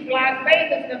assistant chief, Las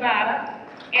Vegas, Nevada,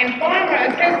 and former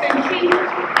assistant chief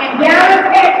in Dallas,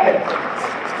 Texas,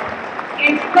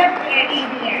 instructor at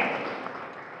EDS.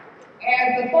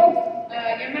 As the folks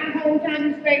in my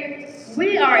hometown state,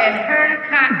 we are in high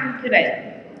cotton today.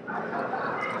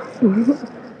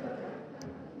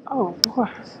 Oh, boy.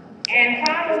 And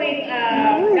following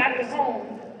Dr.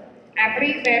 Holmes, I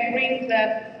believe that brings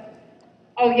us,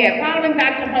 following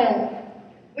Dr. Holmes,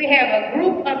 we have a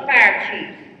group of fire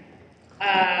chiefs,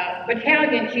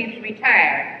 battalion chiefs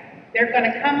retired. They're going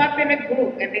to come up in a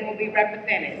group and they will be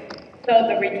represented. So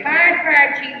the retired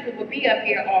fire chiefs who will be up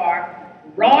here are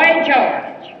Roy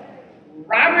George,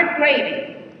 Robert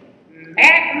Grady,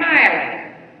 Matt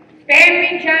Miley,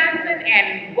 Stanley Johnson,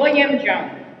 and William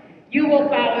Jones. You will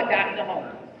follow Dr.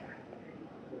 Holmes.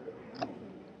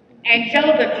 And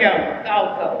Joseph Jones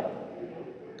also.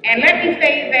 And let me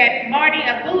say that Marty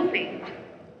Abusi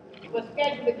was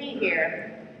scheduled to be here,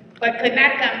 but could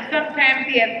not come. Sometimes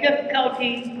he has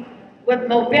difficulty with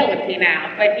mobility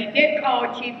now, but he did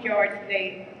call Chief George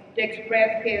today to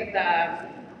express his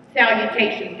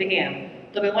salutations to him.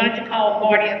 So we wanted to call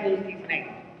Marty Abusi's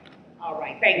name. All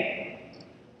right, thank you.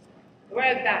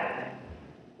 Where's Doctor?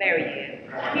 There he is.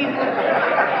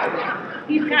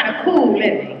 He's kind of cool,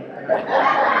 isn't he?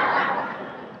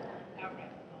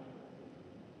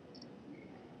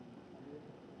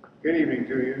 Good evening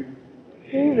to you.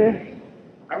 Evening.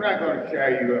 I'm not going to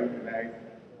tie you up tonight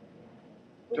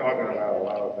talking about a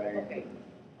lot of things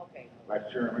like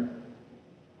Sherman.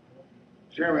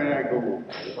 Sherman and I go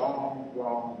a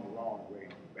long way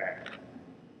back.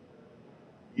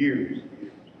 Years.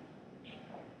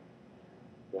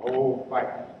 The whole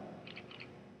fight.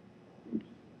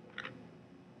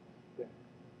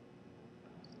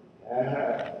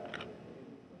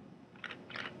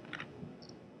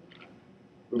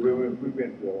 We've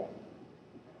been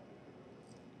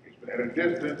at a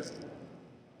distance,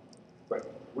 but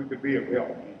we could be of help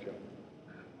to each other.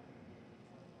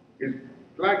 It's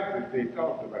like that they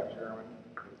talked about Sherman.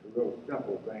 It's a real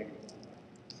simple thing.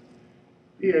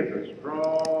 He has a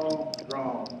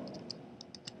strong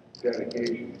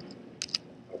dedication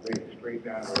of being straight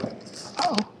down the line.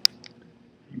 Oh.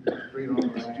 Keep it straight on the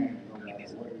line, no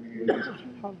matter what it is, no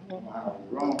matter how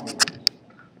wrong it is.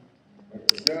 But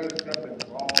if it does something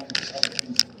wrong to other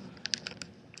people,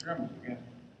 Sherman's against it.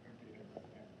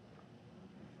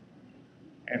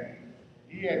 And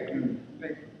he had to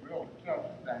take a real tough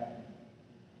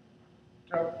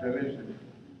decisions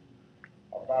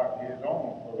about his own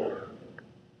career.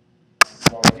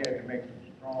 So he had to make some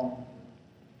strong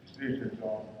decisions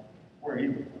on where he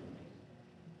was going.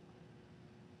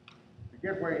 To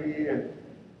get where he is,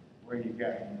 where he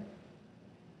got,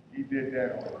 he did that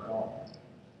on his own.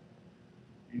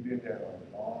 He did that on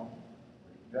his own,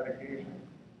 with his dedication,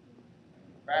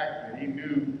 and the fact that he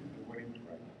knew what he was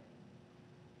right.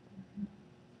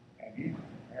 And he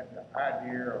had the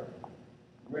idea of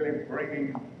really bringing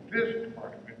this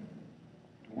department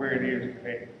to where it is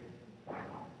today.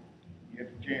 He had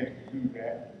the chance to do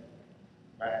that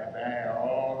by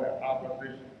all the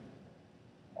opposition,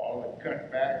 all the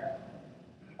cutbacks,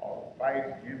 all the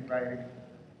fights, infighting,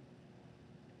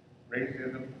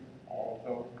 racism,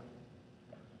 also,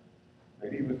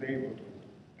 that he was able to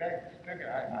stick it.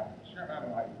 I don't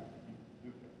know how you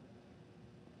do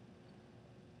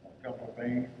that. A couple of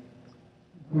things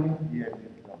he had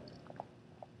been done.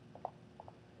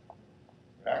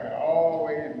 But I could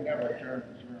always never turn to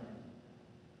Sherman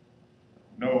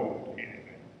no to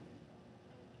anything.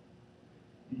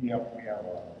 He helped me out a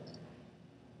lot.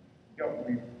 Helped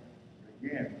me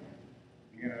begin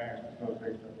the International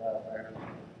Association of Firefighters,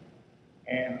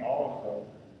 and also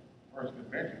first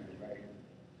convention was right here in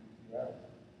CCI.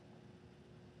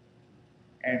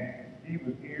 And he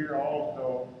was here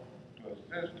also to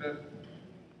assist us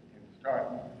in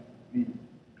starting the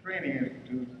training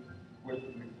institute with the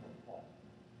police department.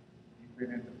 He's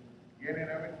been in the beginning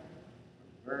of it, from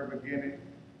the very beginning to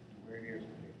where it is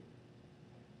today.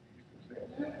 He's a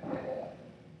success.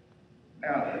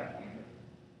 Now,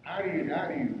 how do you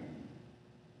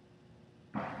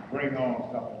bring on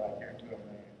something like that to a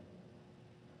man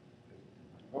that's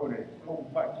devoted so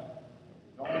much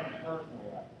of his own personal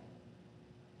life?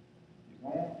 His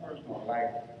own personal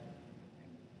life and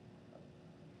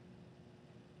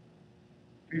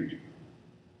future.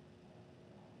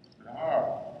 It's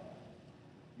hard.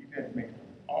 He just makes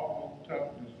some awful tough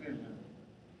decisions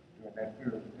during that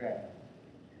period of time.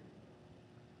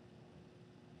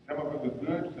 Some of it was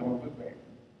good, some of it was bad.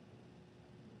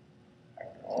 I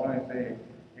can only say,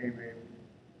 hey baby,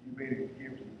 you made it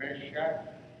give your best shot,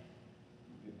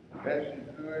 you did the best you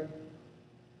could,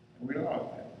 and we lost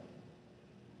that.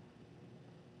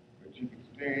 But you could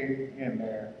stay in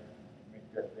there and make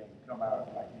that thing come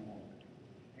out like you wanted to.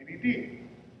 And he did.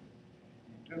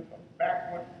 He took a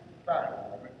backward fire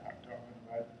department, I'm talking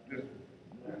about this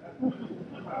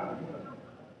one,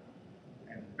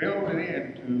 and built it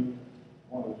into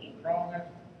one of the strongest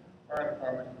fire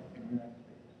departments in the United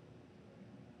States.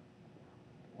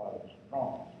 One of the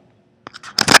strongest.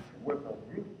 With a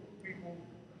group of people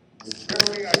who were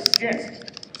very against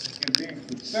in being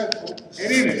successful in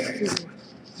anything.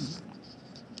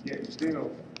 Yet still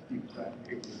keep trying to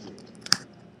get to it.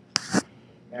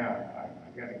 Now,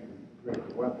 I gotta give you credit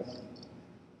for one thing.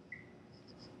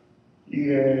 He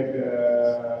had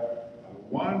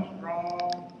one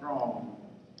strong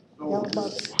soldier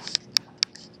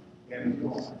in his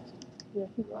arm.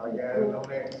 I got it on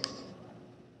that.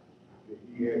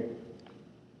 He had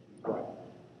his wife.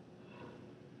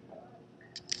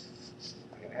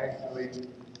 And actually,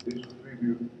 this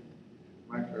tribute is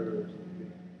much earlier than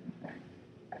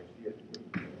he had to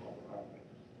put all our things.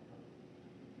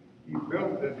 He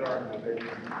built this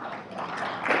organization.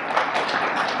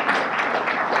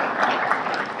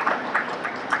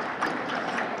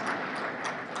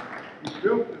 He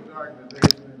built this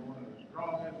organization in one of the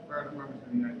strongest fire departments in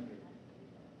the United States.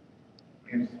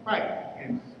 In spite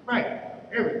of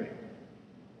everything,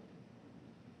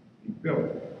 he built it.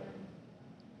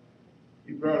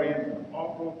 He brought in some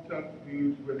awful tough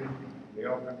dudes with him. They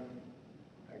all come.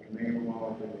 I can name them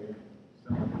all there.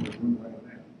 Some of them in the room right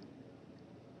now.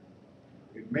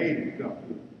 It made it come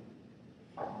through.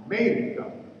 It made it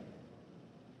come through.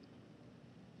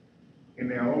 In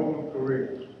their whole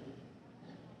careers.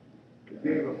 It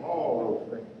gave them all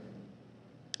those things.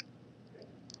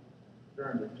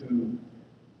 Turned it to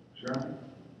Sherman,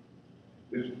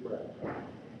 this is Christ.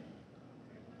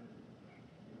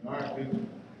 In our people,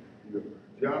 you're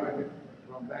jumping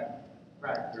from that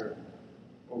factor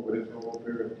over this whole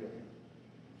period of time.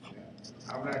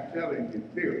 Now, I'm not telling you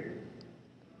theory.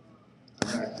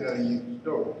 I'm not telling you the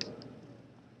story.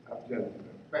 I'm telling you the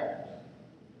facts.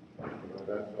 Because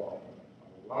that's all.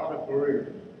 A lot of careers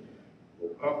go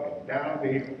up and down the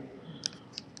hill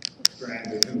trying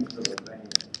to do some of the things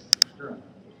Sherman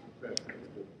was successful to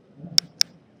do.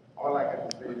 All I got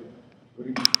to say is, when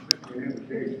he sent me an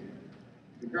invitation,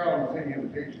 the girl was sending an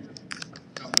invitation to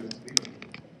come to the theater.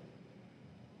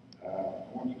 I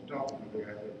want you to talk to me there.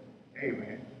 I said, hey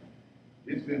man,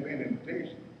 just send me an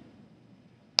invitation.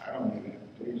 I don't need an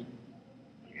invitation.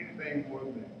 Anything more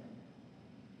than that.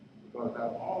 Because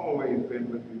I've always been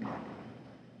with you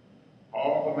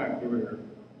all of my career.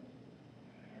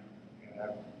 And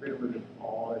I've been with you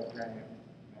all that time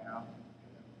now.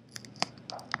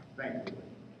 Thank you.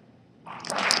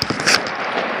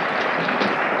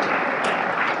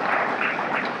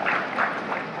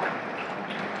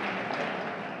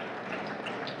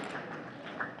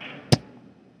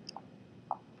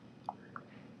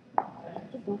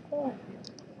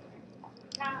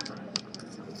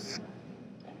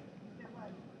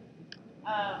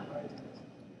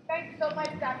 Thank you so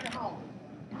much, Dr. Holmes.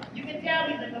 You can tell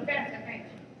he's a professor, can't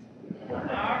you?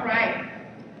 All right.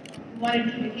 We wanted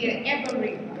you to hear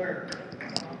every word.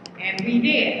 And we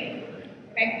did.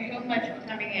 Thank you so much for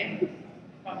coming in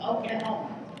from Oklahoma.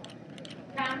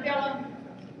 Tom Dillon,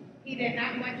 he did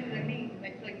not want you to leave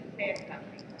until you said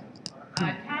something.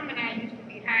 Tom and I used to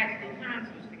be high school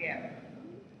concerts together.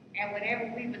 And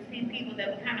whenever we would see people that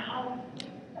were kind of off,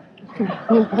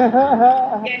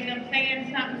 getting them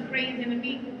saying something crazy to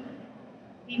me,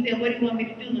 he said, what do you want me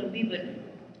to do? And we would,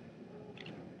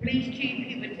 police chief,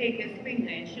 he would take his finger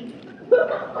and shoot him.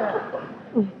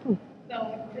 So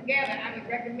together, I would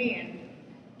recommend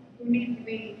who needs to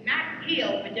be not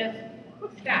killed, but just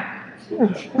stop. So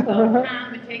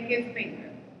Tom would take his finger,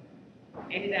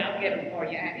 and he said, I'll get him for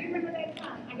you. Do you remember that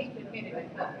time? I hate to admit it,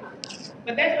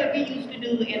 but that's what we used to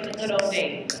do in the good old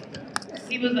days.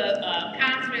 He was a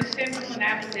counselor at Central, and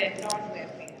I was at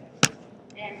Northwest End.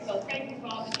 And so thank you for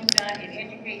all that you've done in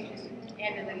education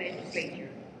and in the legislature.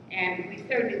 And we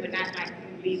certainly would not like you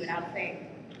to leave without saying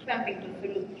something to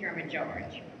salute Sherman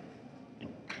George.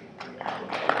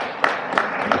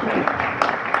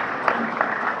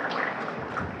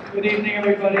 Good evening,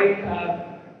 everybody.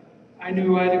 I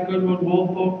knew I had a good one,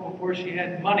 Woolfolk, before she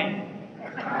had money.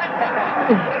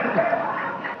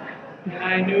 And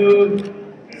I knew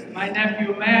my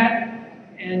nephew Matt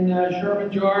and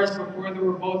Sherman George before they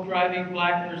were both driving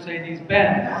black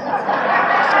Mercedes-Benz.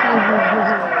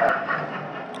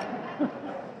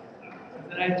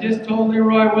 And I just told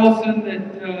Leroy Wilson that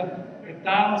if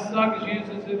Donald Suggs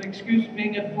uses an excuse of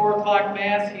being at 4 o'clock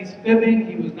Mass, he's fibbing.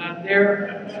 He was not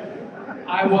there.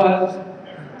 I was.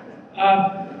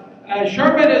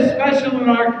 Sherman is special in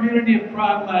our community of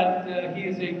Cromlech. He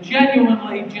is a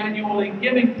genuinely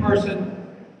giving person.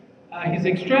 He's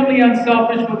extremely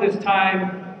unselfish with his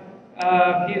time.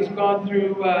 He has gone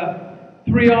through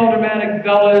 3 aldermanic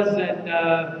villas, and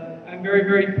I'm very,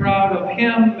 very proud of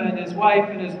him and his wife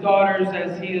and his daughters,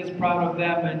 as he is proud of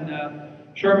them. And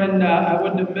Sherman, I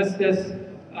wouldn't have missed this.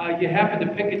 You happened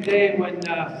to pick a day when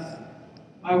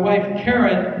my wife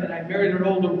Karen, and I married an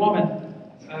older woman,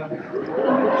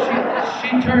 she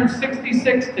turned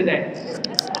 66 today.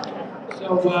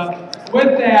 So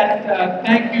with that,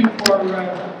 thank you for,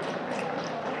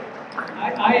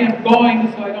 I am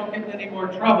going so I don't get in any more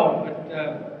trouble, but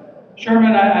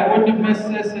Sherman, I wouldn't have missed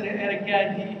this, and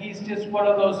again, he's just one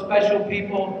of those special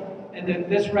people, and that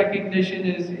this recognition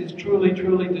is truly,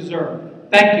 truly deserved.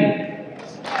 Thank you.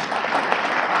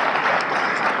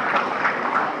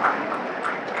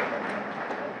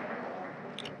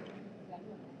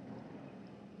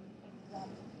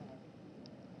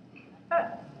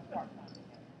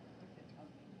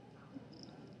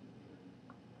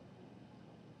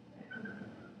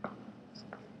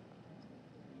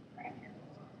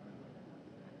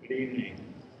 Good evening.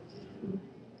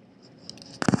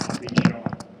 I'll be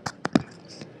short.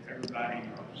 Everybody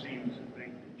seems to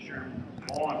think that Sherman was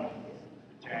born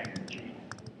Italian chief.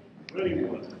 Really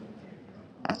wasn't.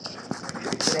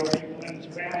 Throw people in his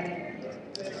family.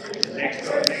 The next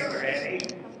door neighbor had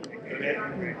 8.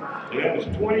 There was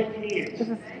 20 kids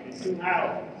in 2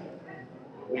 houses.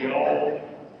 We all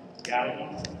got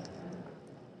along.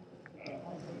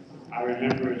 I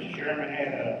remember Sherman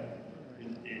had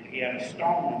he had a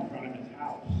stone in front of his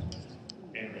house,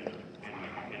 and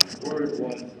the word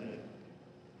was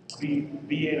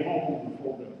be at home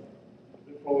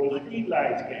before the street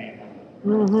lights came on.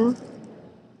 Well,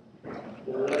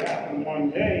 what happened one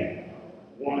day,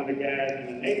 one of the guys in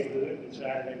the neighborhood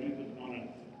decided that he was going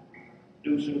to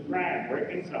do some crime, break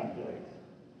in someplace.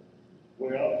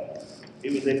 Well,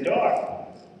 it was at dark.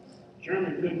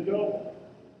 Sherman couldn't go.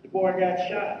 The boy got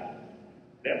shot.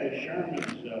 That was Sherman's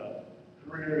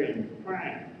career in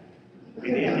crime.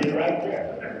 It ended right there.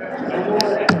 No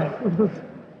more.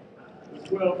 With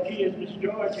 12 kids, Mr.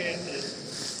 George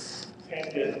had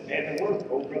to work.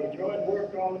 Old brother George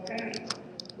worked all the time.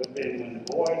 But then when the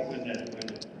boys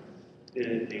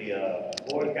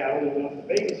got old enough to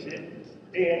babysit,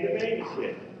 they had to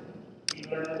babysit. He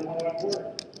learned hard work.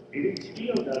 He didn't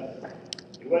steal nothing.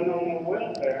 He wasn't on no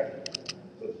welfare.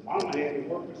 But Mama had to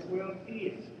work with 12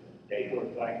 kids. They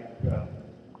worked like a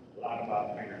lot of our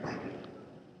parents did.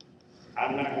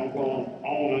 I'm not going to go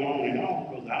on and on and on,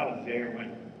 because I was there when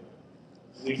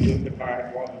we took the fire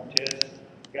department test,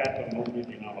 got promoted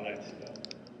and all that stuff.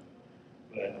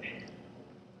 But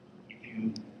if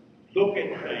you look at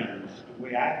things the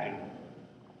way I do,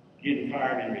 getting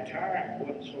fired and retiring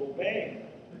wasn't so bad.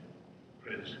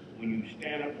 Because when you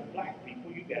stand up for black people,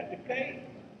 you got to pay.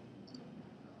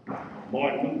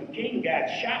 Martin Luther King got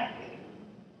shot. He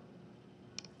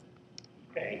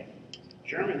paid.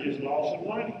 Sherman just lost some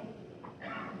money.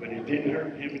 But it didn't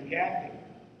hurt him and Kathy.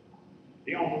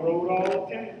 They on the road all the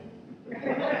time.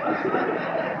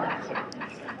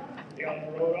 They on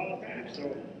the road all the time. So,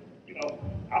 you know,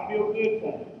 I feel good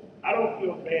for him. I don't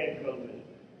feel bad because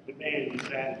the man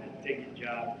decided to take the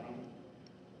job from him.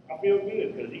 I feel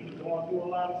good because he was going through a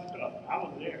lot of stuff. I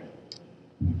was there.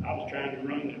 I was trying to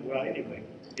run it. Well, anyway,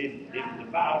 it's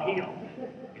about him.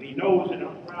 And he knows that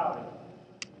I'm proud of him.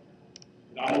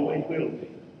 And I always will be.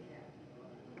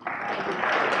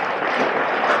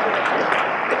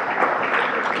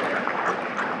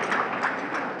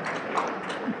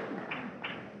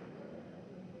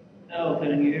 Hello,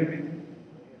 can you hear me?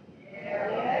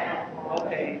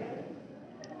 Okay.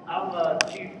 I'm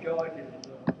Chief George's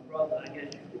brother, I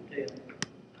guess you could tell.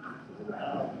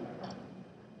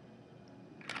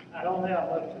 I don't have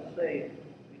much to say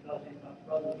because he's my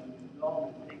brother and we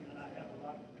normally think that I have a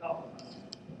lot to talk about.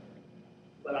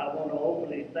 But I want to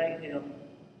openly thank him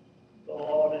for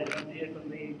all that he did for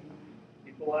me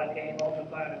before I came on the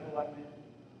fire department,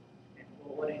 and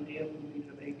for what he did for me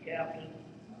to make captain,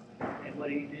 and what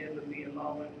he did for me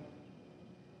along with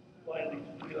quite at least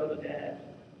 3 other guys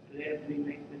to help me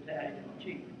make battalion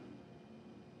chief.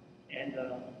 And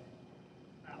now,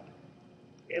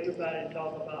 everybody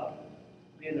talk about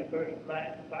being the first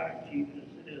black fire chief in the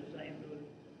city of St. Louis,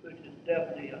 which is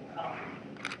definitely an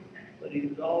accomplishment. But he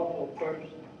was also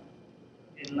first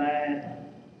in line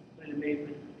when he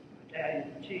made battalion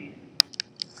chief.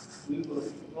 We were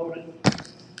promoted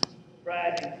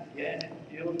Friday,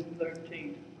 June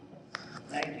 13th,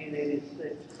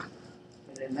 1986.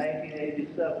 And in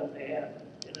 1987, they had an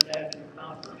international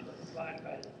conference of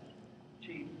firefighters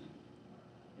chiefs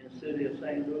in the city of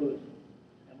St. Louis.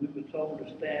 And we were told to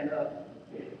stand up.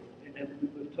 And then we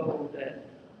were told that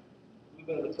we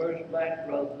were the first black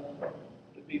brothers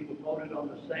to be promoted on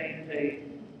the same day,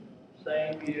 the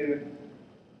same year,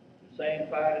 the same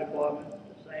fire department,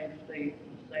 the same state,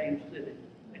 the same city,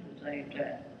 at the same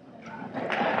time.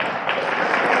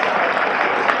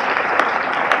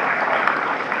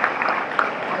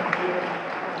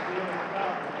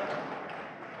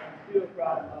 I'm still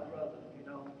proud of my brother, you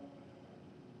know.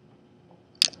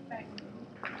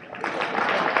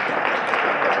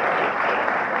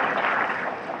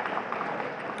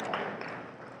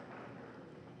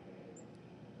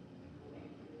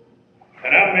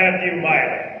 And I'm Matthew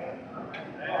Miley.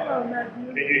 Hello, Matthew.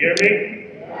 Can you hear me?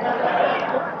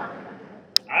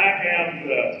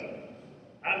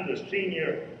 I'm the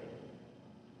senior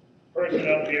person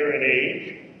up here in age.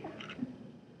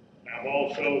 I'm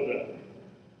also the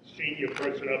senior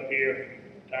person up here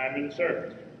time in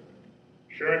service.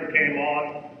 Sherman came on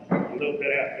a little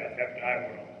bit after I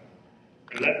went on.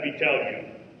 And let me tell you,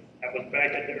 that was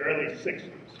back in the early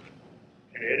 60s.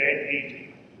 And it ain't easy.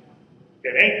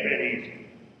 It ain't been easy.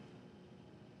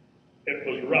 It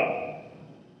was rough.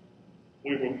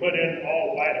 We were put in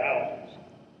all white houses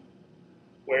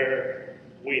where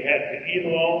we had to eat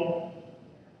alone,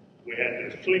 we had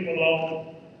to sleep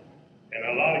alone, and in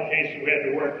a lot of cases we had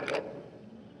to work alone.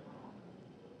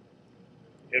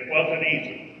 It wasn't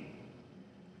easy.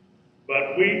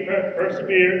 But we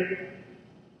persevered.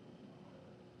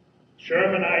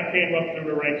 Sherman and I came up through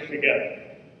the ranks together.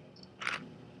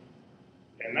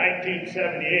 In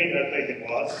 1978, I think it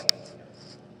was,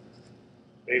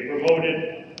 they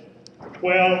promoted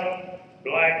 12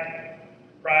 black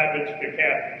privates to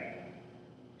captain.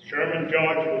 Sherman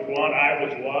George was one, I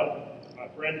was one, my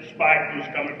friend Spike was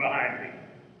coming behind me.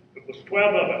 It was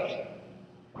 12 of us.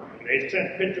 And they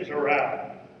sent pictures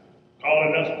around,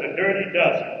 calling us the Dirty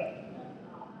Dozen.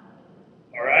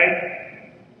 All right?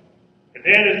 And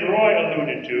then, as Roy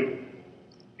alluded to,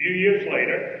 a few years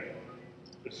later,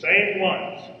 the same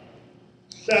ones,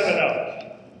 7 of us,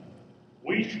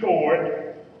 we scored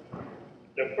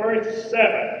the first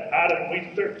 7 we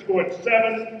scored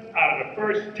 7 out of the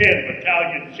first 10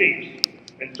 battalion chiefs.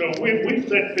 And so we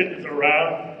sent pictures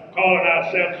around calling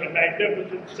ourselves the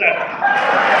Magnificent 7.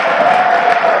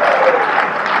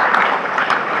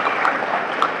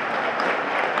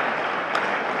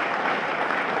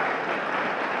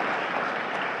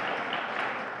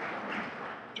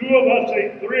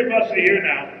 Three of us are here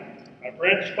now. My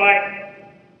friend Spike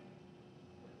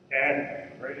and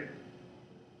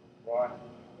Roy.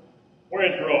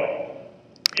 Where's Roy?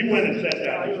 You went and sat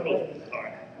down. You're supposed to be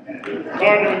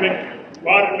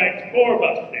Carter makes 4 of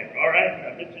us there. All right? Did I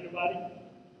miss anybody?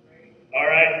 All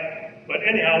right. But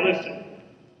anyhow, listen.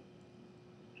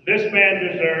 This man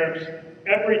deserves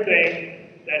everything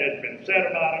that has been said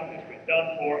about him, has been done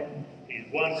for him. He's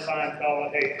one fine fellow.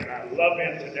 Hey, and I love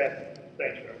him to death.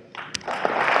 Thanks, sir.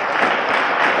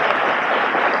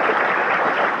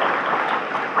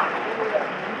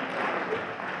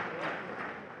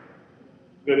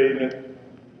 Good evening.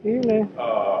 Evening.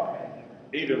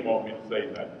 He didn't want me to say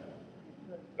nothing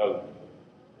because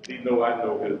he know I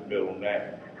know his middle name.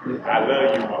 I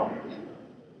love you, Mom.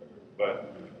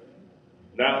 But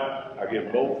now I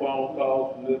get more phone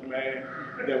calls from this man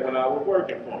than when I was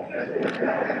working for him.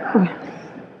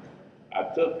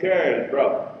 took care of his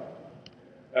brother.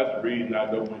 That's the reason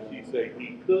I know when she say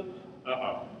he cooks,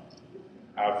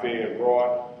 I fed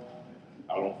Roy,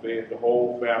 I done fed the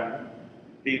whole family.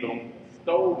 He done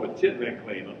stole my chitlin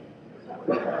cleaner.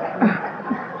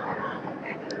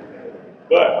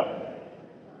 But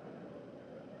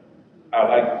I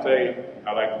like to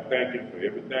thank him for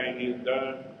everything he's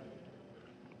done.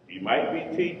 He might be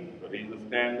cheap, but he's a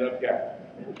stand-up guy.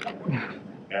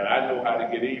 And I know how to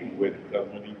get even with him, because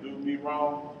when he do me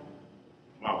wrong,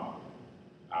 Mama,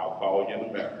 I'll call you in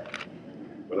a minute.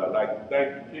 But I'd like to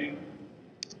thank you, Chief.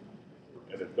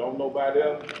 And if don't nobody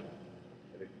else,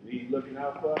 and if you need looking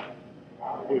out for,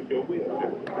 I'll push your wheel.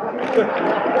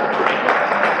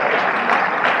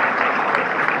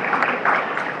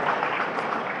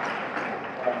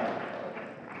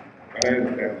 My name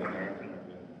is Stanley Johnson. I've been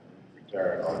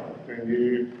retired almost 10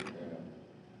 years. And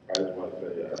I just want to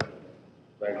say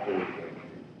thanks for everything.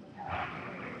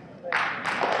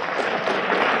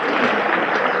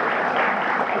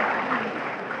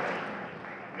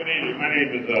 Good evening. My name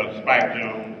is Spike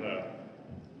Jones.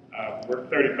 I've worked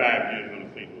 35 years in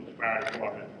the St. Louis Fire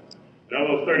Department. And of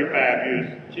those 35 years,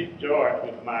 Chief George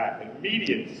was my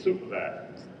immediate supervisor.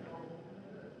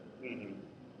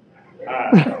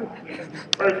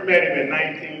 First met him in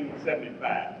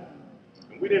 1975.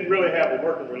 And we didn't really have a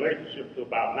working relationship until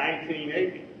about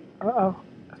 1980.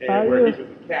 And where he was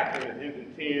a captain at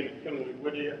Engine 10 at Kimberly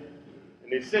Whittier.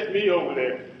 And they sent me over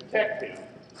there to protect him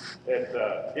at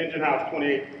Engine House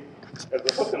 28 as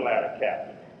a hook and ladder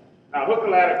captain. Now, hook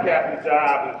and ladder captain's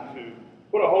job is to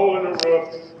put a hole in the roof,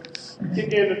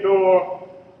 kick in the door,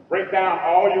 break down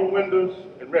all your windows,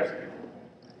 and rescue.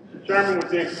 Sherman would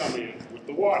then come in with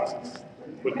the water,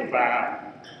 with the valve.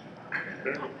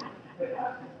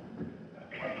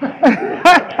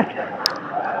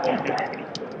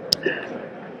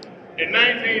 In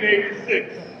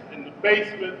 1986, in the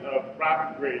basement of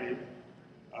Robert Grady,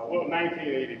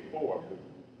 1984, the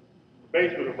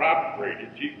basement of Robert Grady,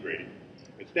 Chief Grady,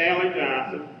 and Stanley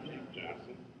Johnson, Chief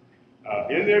Johnson,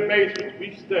 in their basements,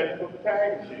 we studied for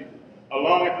battalion chief,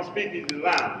 along at the speakeasy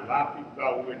lounge. A lot of people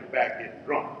thought we were in the back getting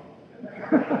drunk.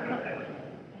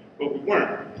 But we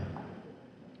weren't.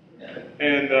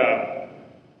 And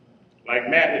like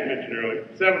Matt had mentioned earlier,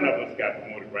 7 of us got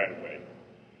promoted right away.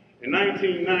 In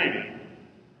 1990,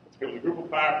 there was a group of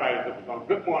firefighters that was on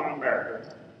Good Morning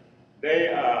America. They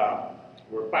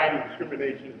were fighting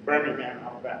discrimination in Birmingham,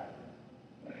 Alabama.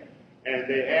 And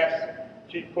they asked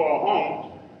Chief Paul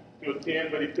Holmes to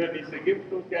attend, but he couldn't. He said, "Give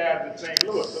those guys in St.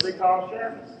 Louis." So they called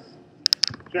Sherman.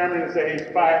 Sherman said, "Hey,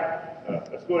 Spike,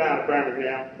 let's go down to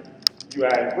Birmingham. You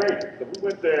are great." So we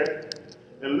went there,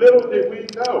 and little did we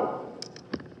know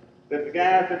that the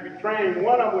guys that we trained,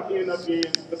 one of them would end up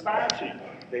being the fire chief,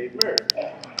 Dave Murray,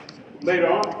 who later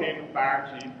on became the fire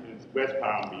chief in West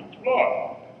Palm Beach,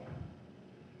 Florida.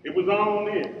 It was on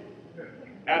then.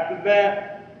 After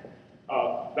that,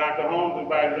 Dr. Holmes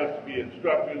invited us to be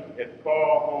instructors at the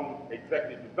Carl Holmes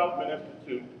Executive Development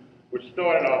Institute, which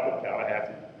started off in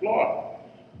Tallahassee, Florida.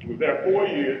 We were there 4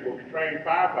 years where we trained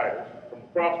firefighters from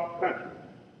across the country,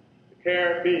 the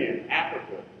Caribbean,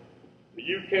 Africa, the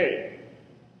UK,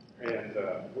 and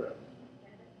where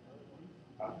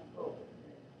else?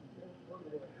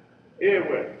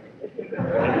 Everywhere.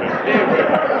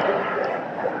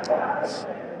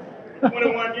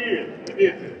 21 years we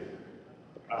did this.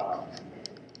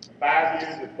 5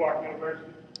 years at Clark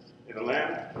University in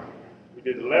Atlanta. We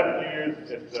did 11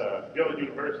 years at Dillard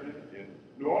University in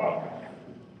New Orleans.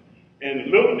 And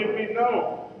little did we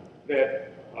know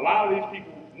that a lot of these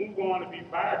people move on to be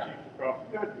fire chiefs across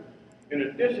the country. In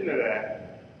addition to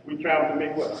that, we traveled to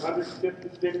make, 150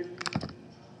 cities,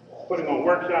 putting on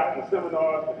workshops and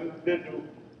seminars for individual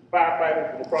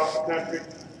firefighters from across the country.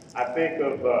 I think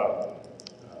of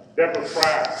Deborah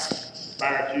Pryor,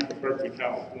 fire chief of Berkeley,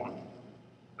 California.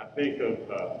 I think of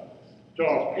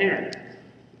Charles Parent,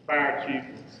 fire chief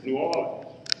of New Orleans.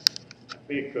 I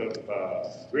think of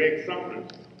Greg Summers,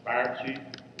 fire chief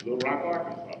of Little Rock,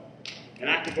 Arkansas. And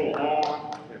I could go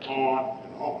on and on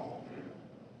and on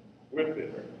with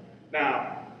this.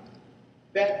 Now,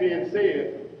 that being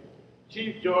said,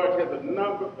 Chief George has a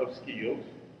number of skills.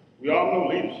 We all know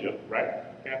leadership, right,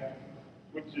 Captain?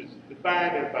 Which is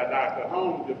defined as by Dr.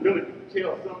 Holmes, the ability to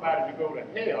tell somebody to go to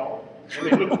hell and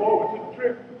they look forward to the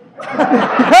trip. I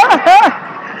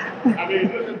mean,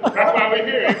 listen, that's why we're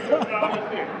here.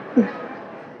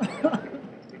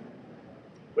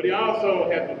 But he also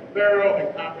has a thorough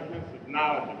and comprehensive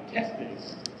knowledge of testing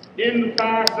in the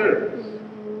fire service.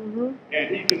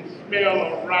 And he can smell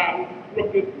a rotten,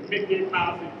 crooked Mickey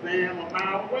Mouse exam a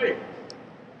mile away.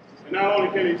 And not only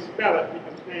can he smell it, he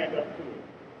can stand up to it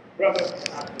Brother.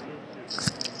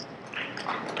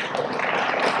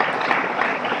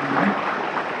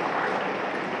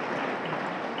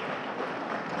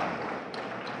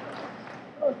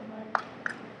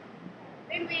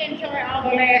 Did we enjoy all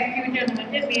the last few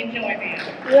gentlemen? Did we enjoy them?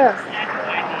 Yes. I know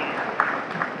I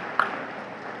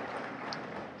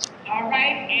did. All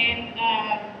right, and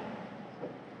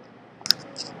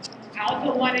I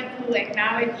also wanted to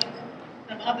acknowledge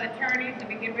some other attorneys, and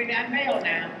we get ready to unveil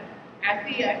now. I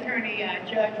see Attorney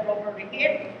Judge Roberta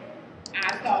Hitt.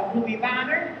 I saw Ruby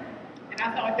Bonner, and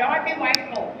I saw Dorothy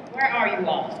White Coat. Where are you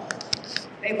all?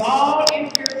 They've all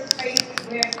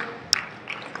interfaced with.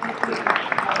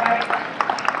 All right.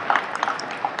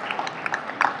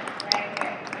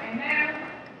 And now,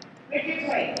 Richard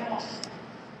Gray, come on.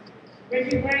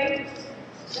 Richard Gray,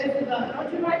 this is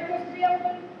don't you like this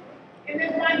building? Isn't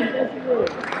it wonderful?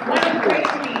 What a great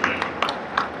meeting.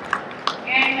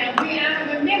 And we honor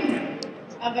the memory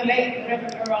of the late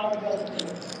Reverend Earl Wilson,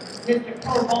 Mr.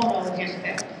 Pro Bono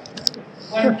himself.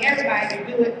 Want everybody to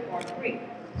do it for free.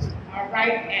 All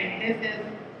right, and this is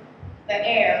the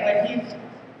air, but he's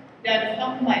done so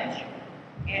much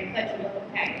in such a little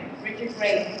time. Richard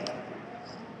Gray,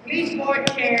 please board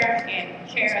chair and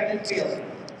chair of this building.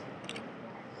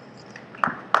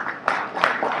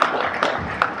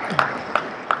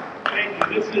 Thank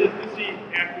you. This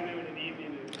afternoon and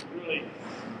evening is really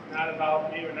not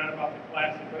about me or not about the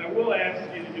classic, but I will ask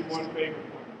you to do one favor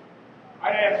for me. I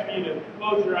ask you to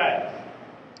close your eyes.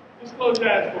 Just close your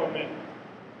eyes for a minute.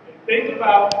 And think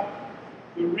about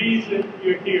the reason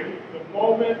you're here. The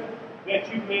moment that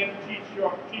you met Chief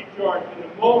George, and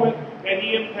the moment that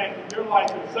he impacted your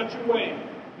life in such a way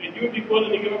that you would be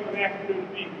willing to give up an afternoon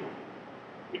to be here.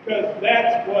 Because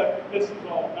that's what this is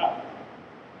all about.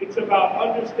 It's about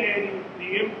understanding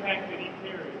the impact that he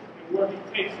carries and where he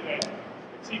takes it at.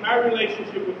 And see, my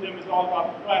relationship with him is all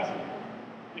about the Classic.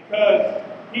 Because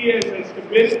he is as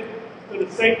committed to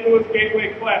the St. Louis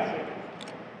Gateway Classic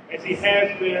as he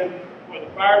has been for the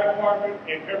fire department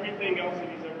and everything else that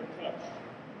he's ever touched.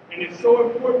 And it's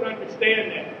so important to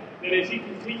understand that as he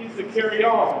continues to carry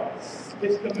on,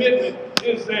 his commitment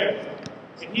is there.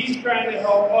 And he's trying to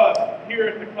help us here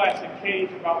at the Classic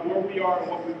change about where we are and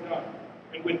what we've done.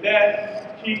 And with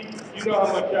that, Chief, you know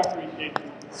how much I appreciate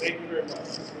you. Thank you very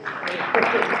much.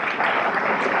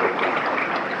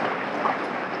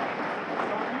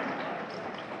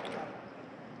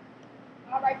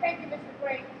 All right, thank you, Mr.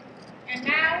 Gray. And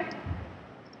now,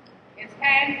 it's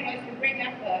time for us to bring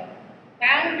up the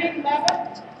founding mother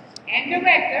and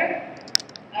director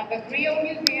of the Griot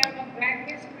Museum of Black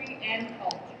History and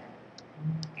Culture.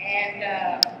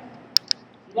 And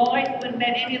Lois wouldn't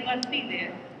let any of us see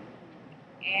this.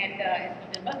 And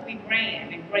it must be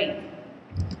grand and great.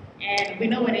 And we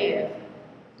know it is.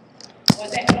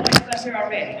 Was that Lois up here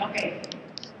already? Okay.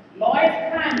 Lois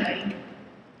Conley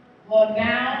will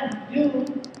now do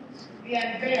the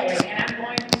unveiling. And I'm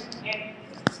going to,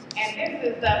 and this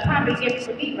is probably it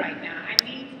for me right now. I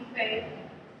need to say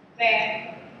that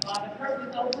the curtain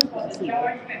is open for the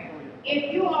George family.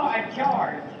 If you are a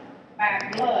George by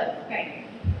blood family,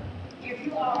 if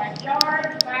you are a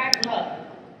George by blood,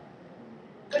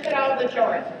 look at all the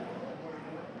Georges.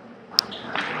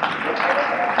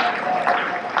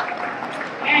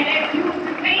 And if you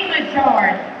became a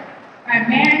George by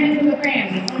marrying into the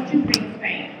family, don't you please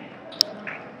stand?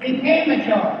 Became a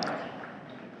George.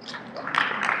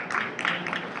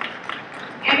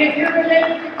 And if you're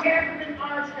related to Captain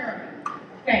R. Sherman,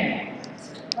 stand.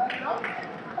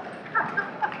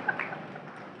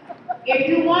 If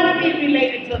you want to be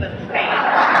related to them, stand.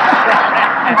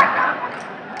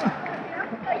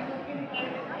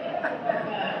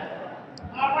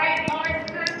 All right, Lois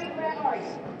Conley, where are you?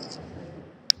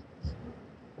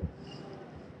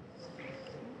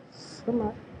 Come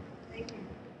on.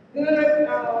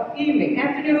 Good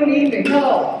afternoon, evening.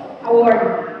 Hello, how are you?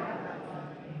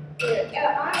 I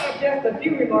have just a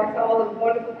few remarks. All the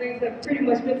wonderful things have pretty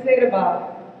much been said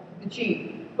about the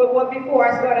chief. But before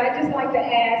I start, I'd just like to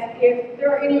ask if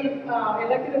there are any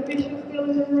elected officials still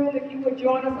in the room, if you would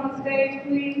join us on stage,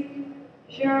 please.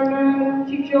 Sherman,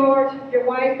 Chief George, your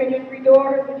wife and your 3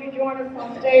 daughters, would you join us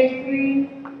on stage, please?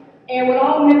 And would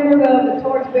all members of the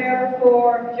Torchbearer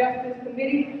for Justice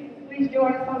Committee please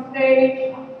join us on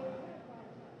stage?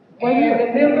 And the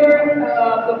members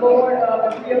of the board of the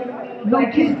Griot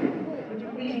Black History, would you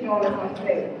please join us on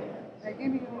stage? Give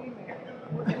me your email.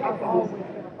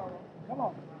 Come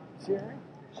on, Sherry.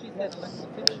 She said elected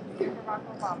official. Barack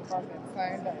Obama birthday the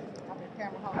same day. I'm in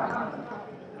camera home.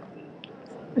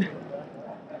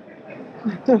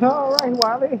 All right,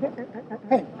 Wally.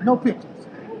 Hey, no pictures.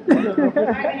 You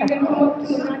can come up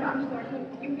to,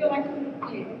 you can feel like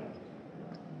yeah.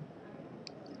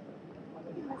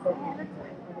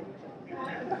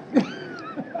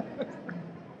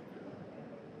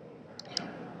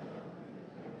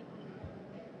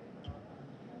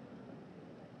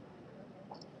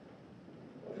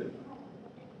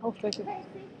 I'll take it.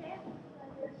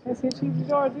 I see Chief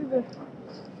George either.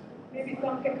 Maybe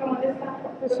some can come on this side.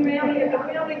 The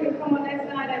family can come on that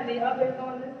side and the others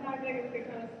on this side. Maybe they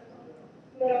kind of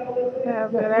split up a little bit. Yeah,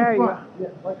 there you go.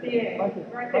 Yeah,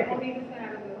 right there on either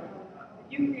side of the.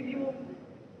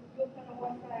 You'll come on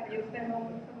one side, you'll stand on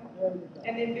one side.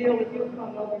 And then Bill, if you'll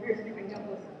come over here so you can help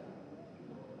us.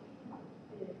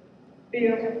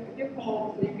 Bill, if you'll come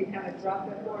over so you can kind of drop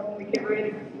that for us when we get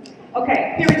ready.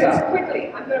 Okay, here we go.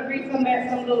 Quickly, I'm going to read some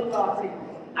little thoughts here.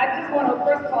 I just want to,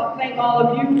 first of all, thank all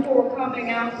of you for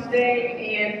coming out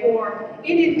today and for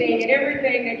anything and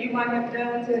everything that you might have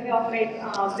done to help make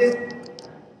this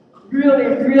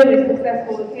really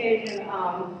successful occasion.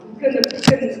 We couldn't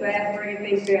have asked for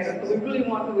anything better. So we really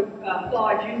want to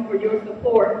applaud you for your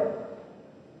support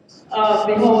of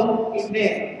the whole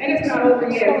event. And it's not over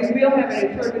yet. We will have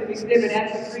an interpretive exhibit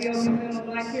at the Griot Museum of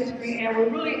Black History, and we're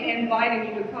really inviting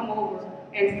you to come over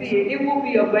and see it. It will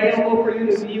be available for you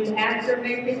to view after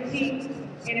May 15th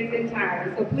in its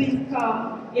entirety. So please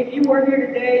come. If you were here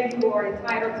today, you are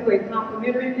entitled to a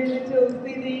complimentary visit to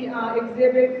see the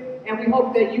exhibit, and we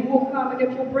hope that you will come and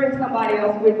that you'll bring somebody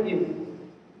else with you.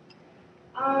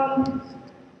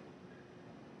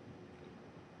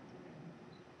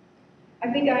 I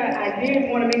think I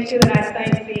did want to make sure that I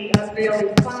thank the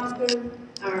unveiling sponsors,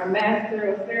 our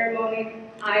master of ceremony,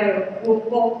 Ida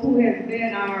Wolf, who has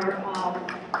been our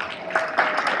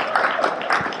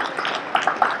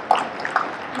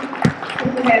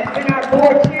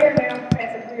board chair now at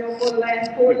the Griot for the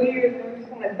last 4 years. And we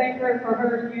just want to thank her for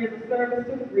her years of service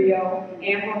to the Griot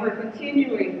and for her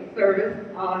continuing service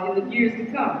in the years to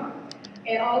come.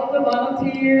 And all of the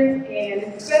volunteers, and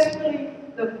especially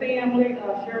the family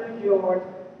of Sherman George,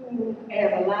 who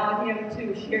has allowed him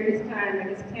to share his time and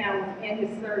his talents and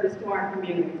his service to our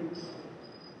community.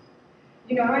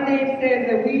 You know, our name says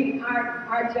that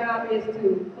our job is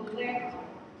to collect,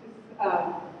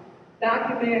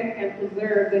 document, and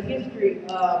preserve the history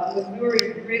of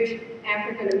Missouri's rich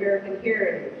African-American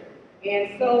heritage.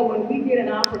 And so when we get an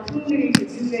opportunity to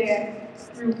do that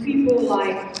through people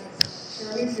like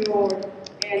Sherman George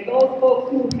and those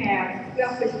folks who have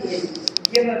selfishly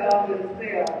given up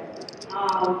themselves,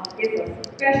 it's a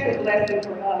special blessing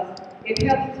for us. It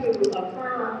helps to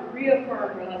reaffirm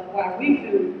for us why we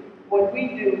do what we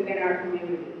do in our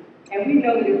community. And we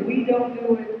know that if we don't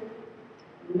do it,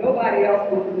 nobody else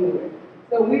will do it.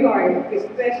 So we are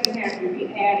especially happy to be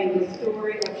adding the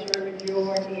story of Sherman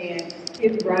George and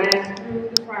his rise through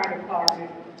the fire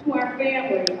department to our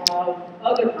family of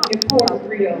other important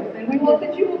griots. And we hope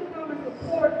that you will come and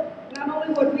support not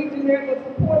only what we do there, but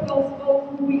support those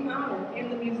folks who we honor in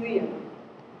the museum.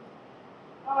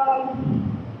 I've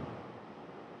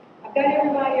got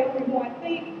everybody up here who I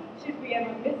think should be. Am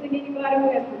I missing anybody who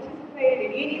has participated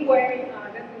in any way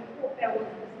that was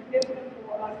significant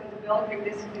for us in developing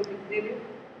this exhibit?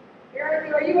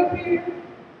 Erica, are you up here?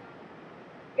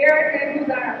 Erica, who's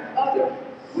our other?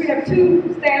 We have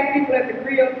two staff people at the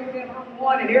Griot Museum. I'm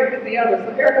one and Erica's the other.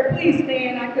 So Erica, please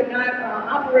stand. I could not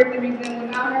operate the museum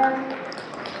without her.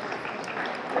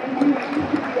 Thank you.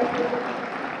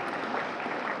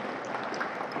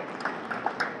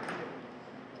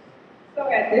 So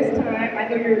at this time, I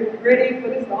know you're ready for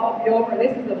this to all be over.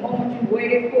 This is the moment you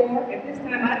waited for. At this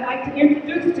time, I'd like to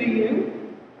introduce to you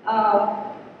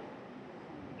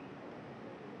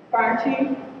Fire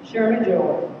Chief Sherman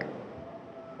George.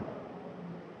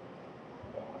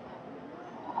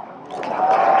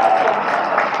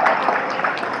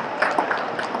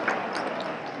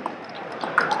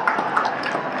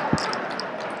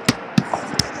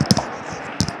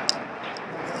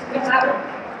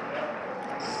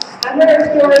 I've heard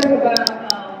stories about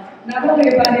not only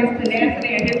about his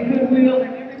tenacity and his goodwill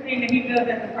and everything that he does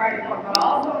at the fire department, but I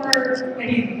also heard that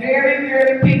he's very,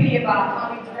 very picky about how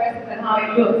he dresses and how he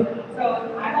looks. So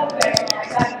I hope that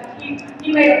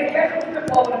he made a special trip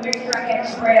over to make sure I had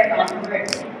the grass on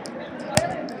correctly.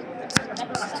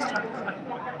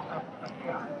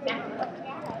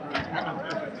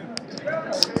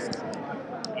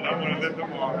 I'm going to let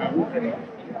them all have.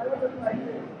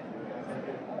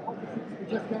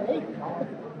 Just got 8.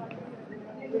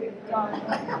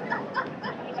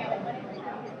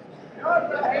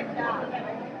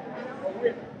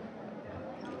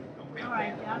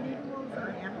 Alright, y'all need to move so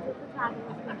the animals are talking.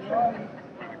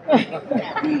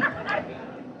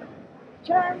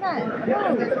 Sherman. They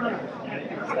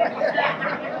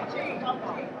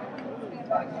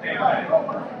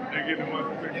get the one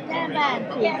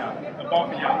The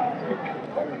both of y'all.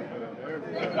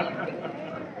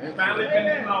 Finally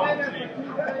finished long, Chief.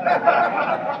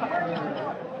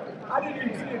 I didn't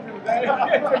even see it today.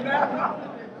 Now.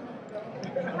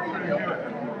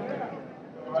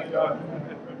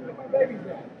 My baby's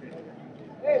there.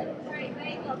 Hey,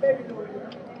 my baby's over here.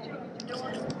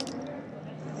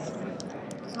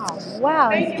 Oh, wow,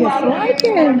 Thank it's you all just for like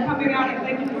him. coming out and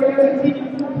thank you for your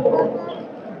continued support.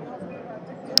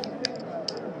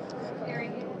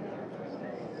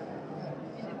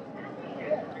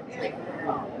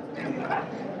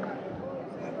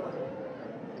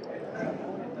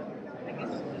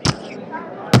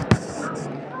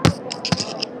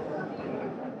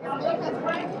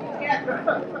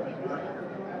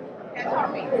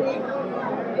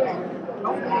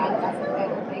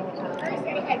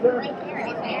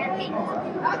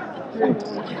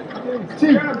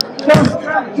 Chief,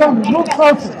 Sherman, move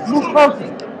closer, move closer.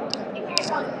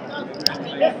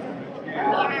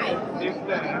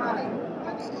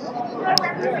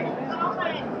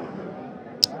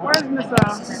 Where's Miss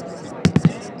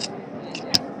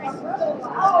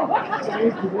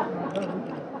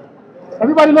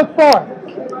Everybody look forward.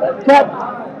 Cap,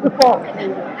 look forward.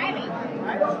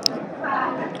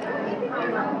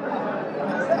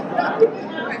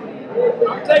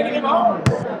 I'm taking him home.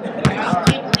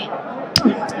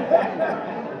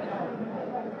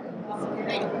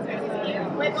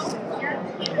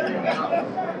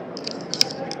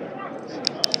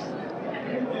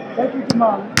 Thank you,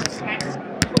 Jamal.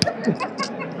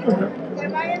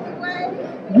 Am I in the way?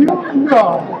 You know.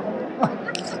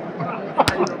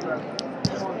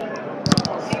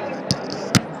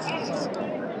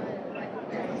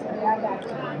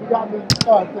 You got me.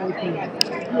 Oh, thank you.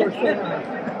 You were so nice.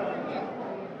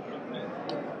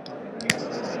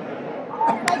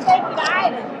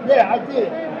 Yeah, I did.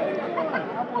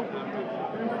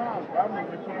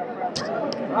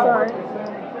 All right.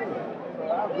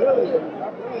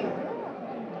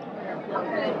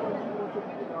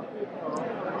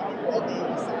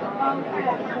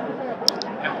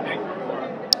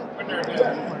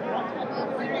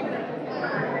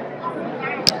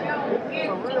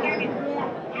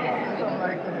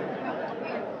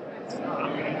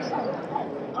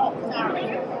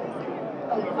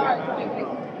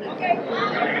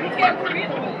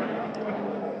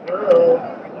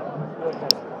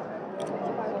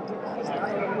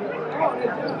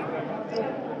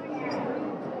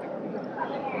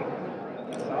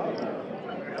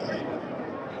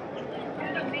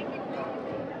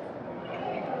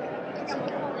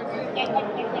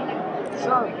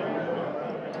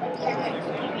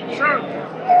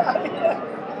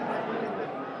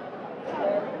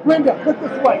 Brenda, look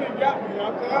this way.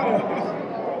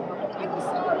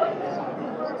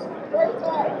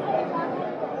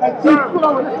 Hey, Chief, pull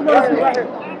over. Just a little bit.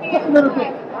 Just a little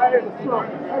bit.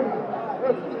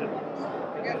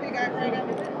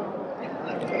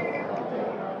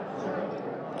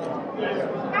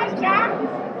 Nice job.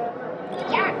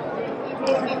 Yeah.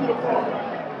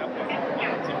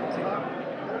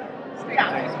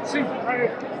 Chief, right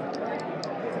here.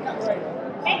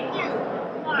 Thank you.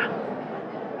 Come on.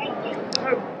 Thank you.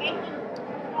 Thank you.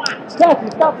 Come on. Kathy,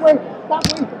 stop waiting. Stop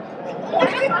waiting.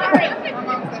 Sorry.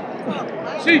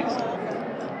 Chief.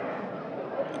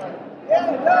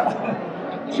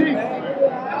 Chief.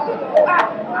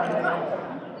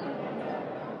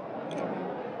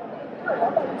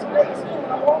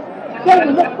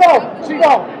 David, look forward. Chief.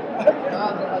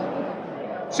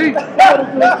 Chief.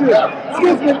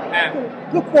 Excuse me.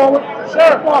 Look forward. Sure.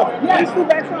 Look forward. Yes.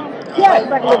 Back some. Yes.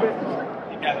 Back a little bit.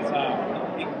 You got the time.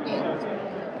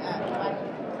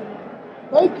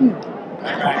 Thank you.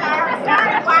 I'm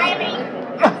sorry, Wiley.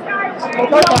 I'm sorry,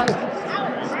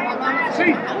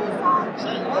 Chief.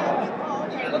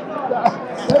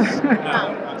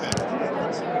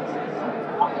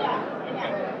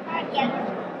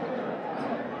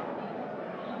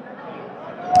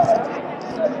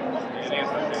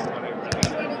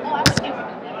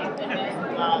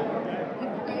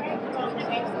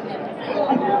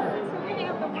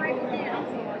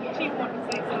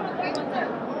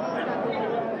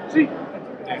 See?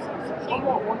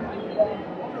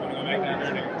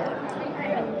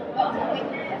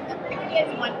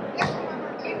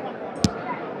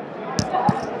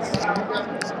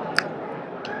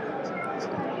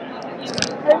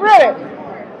 Hey, ready?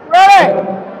 Ready?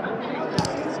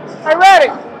 Hey, ready?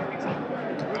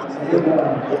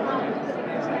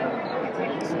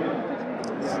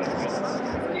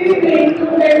 Excuse me, can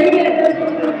we get just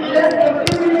a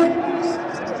few minutes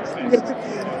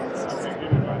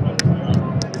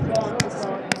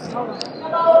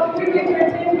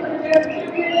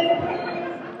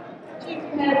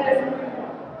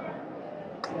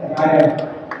I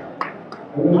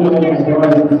really want my daughter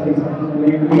to say something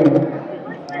really real.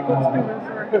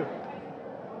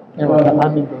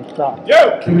 Stop.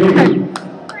 To me,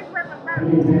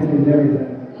 family is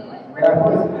everything. But I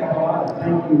first have a lot of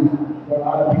thank yous for a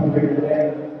lot of people here today.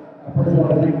 I first want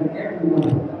to thank everyone for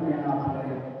coming out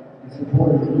today and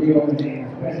supporting the Griot Museum,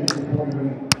 especially supporting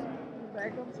me.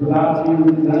 Without you,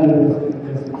 none of this would have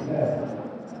been a success.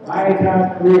 My entire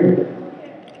career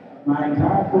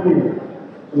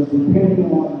was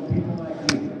depending on people like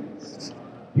you.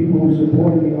 People who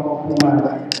supported me all through my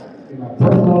life, in my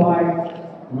personal life,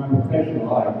 and my professional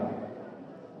life.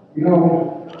 You know,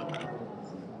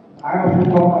 I often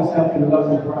call myself the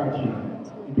lovely fire chief.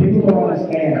 And people don't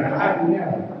understand, I've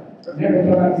never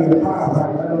thought I'd be a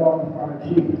firefighter, let alone a fire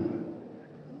chief.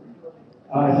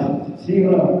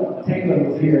 Sheila Taylor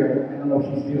was here, I don't know if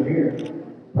she's still here,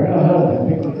 but her husband,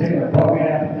 Victor Taylor, brought me an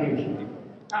application.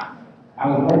 I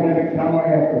was working at a Conway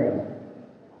Aircraft,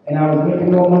 and I was making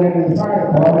no money in the fire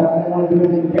department, I didn't want to do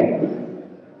anything dangerous.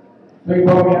 So he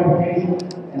brought me an application,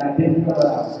 and I didn't fill it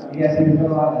out. He asked me to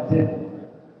fill it out, I didn't.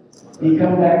 He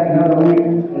comes back another week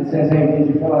and says, hey, did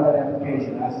you fill out that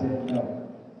application? I said, no.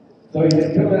 So he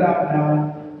just filled it out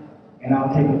now, and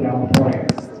I'll take it down for him.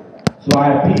 So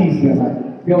I appeased him, I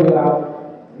filled it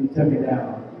out, he took it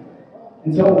down.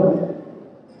 And so,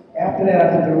 after that, I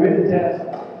took the written test,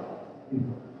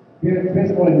 the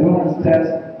physical endurance test,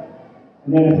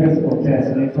 and then the physical test,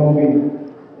 and they told me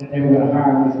that they were going to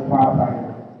hire me as a firefighter.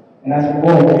 And I said,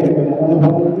 whoa, wait a minute, I wasn't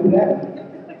able to do that.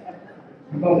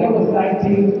 Because it was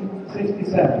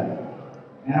 1967,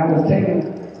 and I was taking a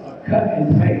cut in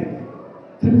pay,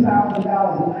 $2,000 in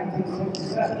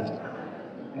 1967.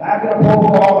 And I've been a pro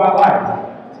for all my life,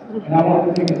 and I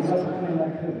wanted to make it just something I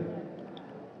could.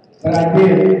 But I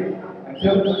did. I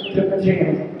took a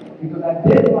chance because I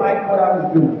didn't like what I was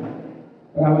doing.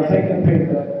 But I was taking a pay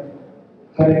cut,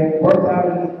 but it worked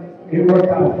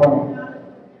out for me.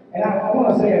 And I want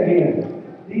to say again,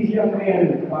 these young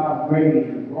men, Bob Grady,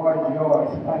 Roy George,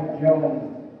 Spike Jones,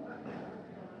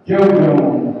 Joe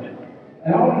Jones,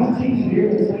 and all these chiefs here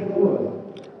in St. Louis,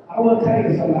 I will tell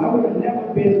you something, I would have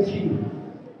never been chief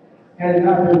had it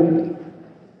not been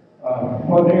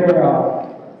for their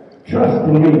trust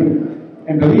in me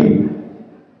and belief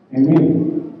in me.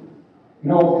 You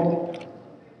know,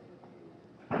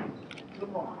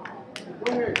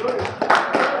 Go ahead.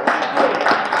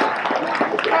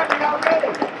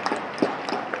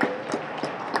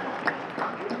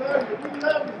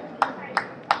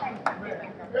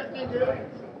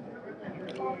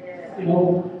 You know,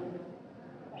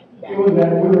 it was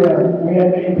that we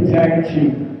had a battalion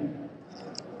chief,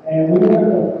 and we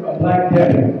were a black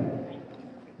deputy,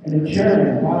 and the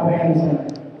chairman, Bob Anderson,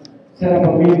 set up a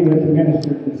meeting with the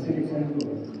minister in the city of St.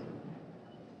 Louis.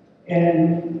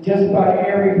 And just about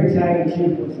every battalion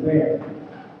chief was there.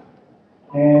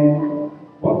 And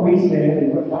what we said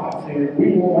and what Bob said,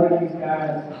 we want one of these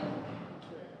guys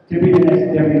to be the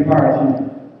next deputy fire chief.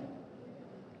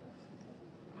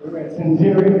 We were at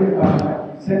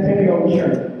Centennial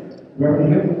Church,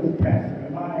 Reverend Hilton was the pastor,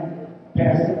 and my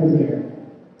pastor was there.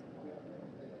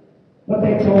 But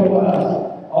they told us,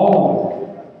 all of us,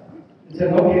 they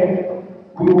said, okay,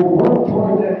 we will work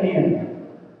toward that end.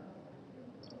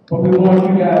 But we want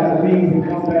you guys to leave and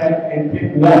come back and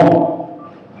pick one.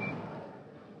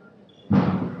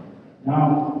 Now,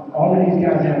 all of these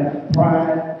guys have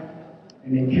pride,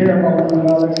 and they care about one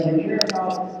another, and they care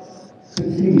about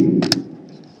succeeding.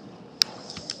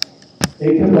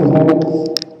 They took a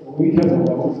vote, we took a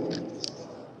vote.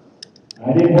 I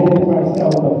didn't vote for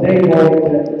myself, but they voted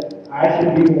that I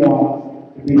should be the one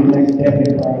to be the next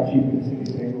deputy fire chief in the city of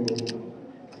St. Louis.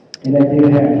 And that did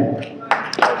happen.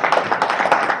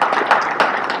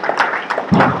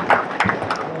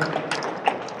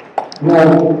 You know,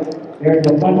 there's a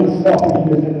bunch of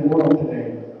selfishness in the world today.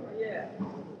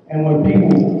 And when people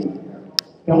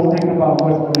don't think about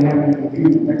what's going to happen in the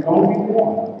future, they're going to be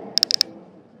one.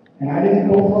 And I didn't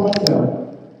vote for myself,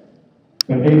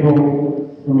 but they voted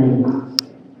for me. I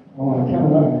want to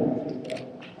count on it.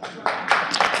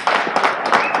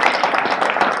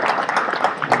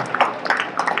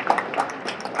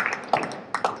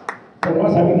 So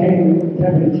once I became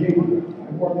deputy chief, I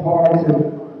worked hard to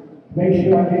make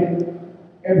sure I did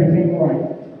everything right.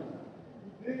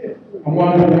 I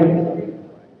wanted to make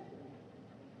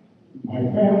my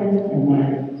family and my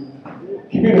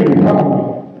community proud of me.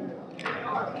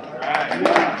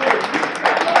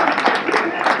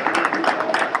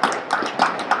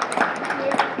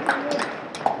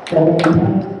 So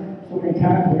many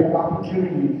times we have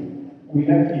opportunities, we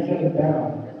let each other down.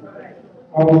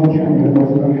 I wasn't sure what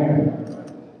was going to happen.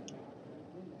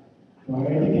 So I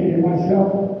educated educated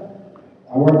myself.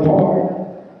 I worked hard.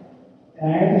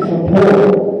 And I had the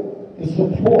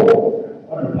support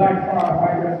of the black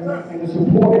firefighters and the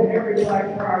support of every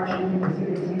black fire chief in the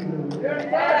city of St. Louis.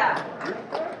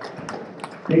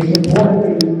 They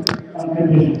supported me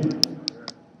unconditionally.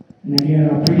 And again,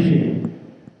 I appreciate it.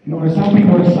 You know, there's some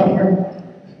people that suffer.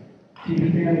 Chief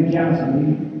Stanley Johnson,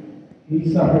 he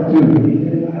suffered too.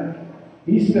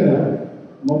 He stood up.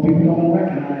 Most people don't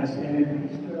recognize him.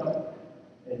 He stood up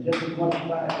and just as much as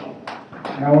I did.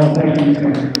 And I want to thank you,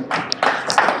 Stanley.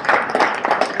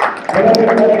 But let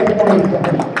me explain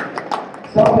something.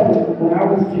 Something, when I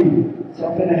was chief,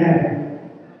 something that happened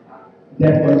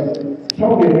that was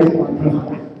totally against my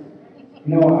principles.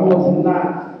 You know, I was not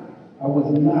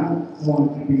going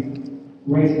to be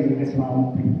racist against my own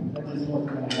people. That just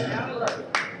wasn't going to happen.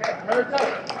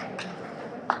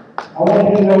 I want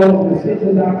you to know the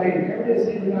decisions I made, every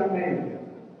decision I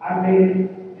made it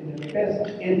in the best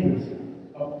interest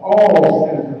of all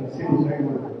citizens of the city of St.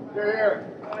 Louis.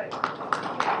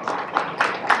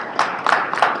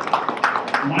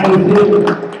 My decision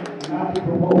not to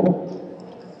promote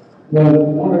was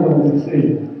one of those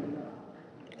decisions.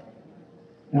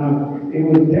 Now,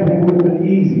 it definitely would have been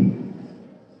easy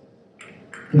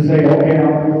to say, okay,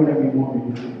 I'll do whatever you want me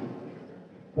to do.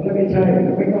 But let me tell you,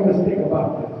 if we're going to think about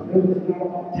this, it was not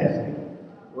about testing.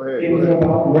 It was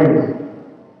about race.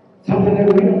 Something that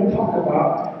we don't talk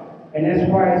about, and that's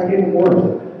why it's getting worse.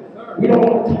 We don't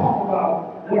want to talk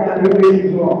about what our real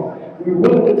issues are. We're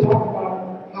willing to talk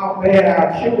about how bad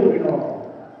our children are.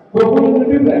 We're willing to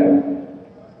do that.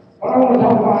 But I want to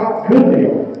talk about how good they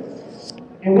are.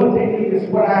 And what they need is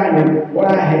what I need, what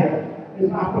I have. It's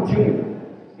an opportunity.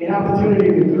 An opportunity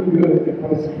to do good for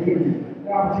this community.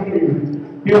 An opportunity to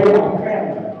build our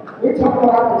family. We're talking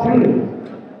about opportunity.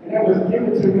 And that was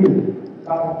given to me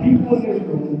by the people in this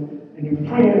room and the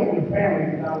friends and the family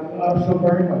that I love so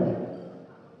very much.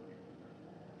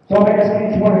 So I'm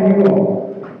asking each one of you all,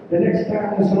 the next time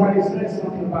when somebody says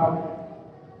something about,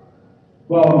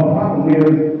 well, the problem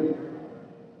is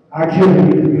our children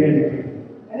need to be educated.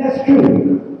 And that's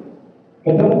true.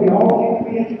 But don't we all need to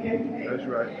be educated? That's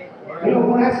right. You know,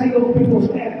 when I see those people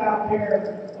standing out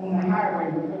there on the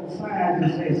highway with those signs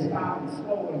that say stop and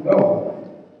slow and go,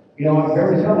 you know, I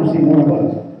very seldom see one of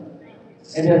us.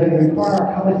 And does it require a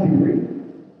college degree?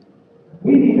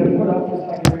 We need to put up just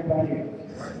like everybody else.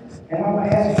 And I'm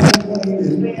asking each one of you to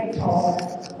stand tall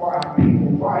for our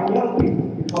people, for our young people,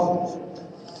 because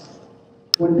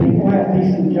when people have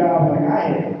decent jobs like I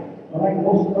had, or like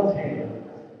most of us had,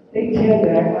 they tend to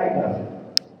act like us.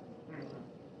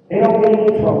 They don't get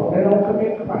into trouble. They don't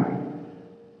commit crime.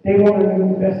 They want to do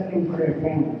the best thing for their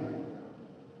families.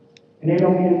 And they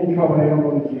don't get into trouble. They don't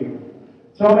go to jail.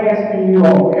 So I'm asking you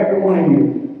all, every one of you,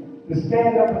 to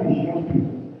stand up for these young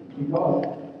people. Because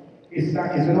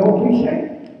it's an old cliche.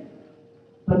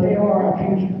 But they are our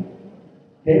future.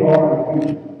 They are our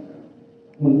future.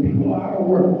 When people are out of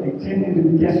work, they tend to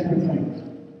do desperate things.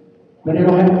 When they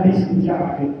don't have a decent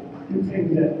job, they do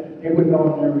things that they wouldn't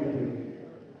ordinarily do.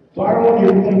 So I don't want you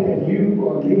to think that you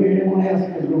or you or anyone else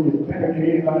in this room is better than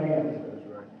anybody else.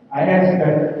 I ask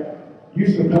that you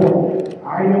support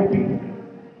our young people,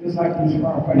 just like these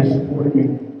firefighters supported me.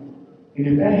 And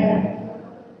if that happens,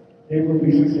 they will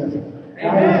be successful. And I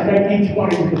want to thank each one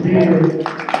of you for being here.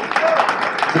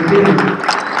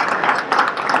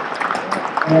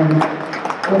 And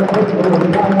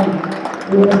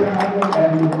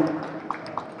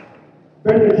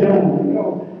Brenda Jones, you know,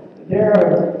 there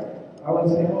I would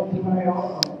say, oh, to my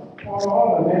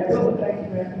all of them, man, Bill, thank you,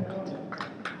 man.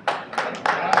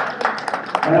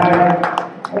 And I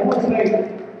want to say,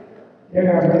 there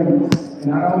are women, and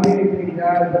I don't mean to be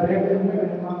guys, but there have been women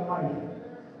in my life,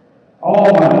 all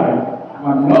my life,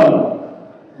 my mother,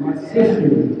 my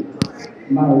sisters,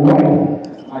 my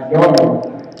wife, my daughter.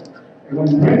 And when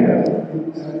Brenda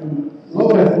and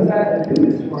Lois decided to do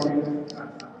this for me,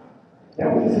 that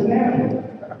was just natural.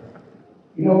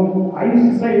 You know, I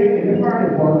used to say in the fire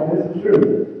department, this is true,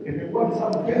 if it wasn't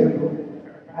something physical,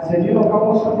 I said, you know, if I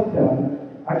want something done,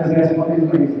 I just ask one of these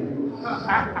ladies to do it.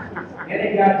 And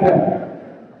it got done.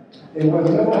 It was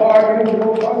no argument,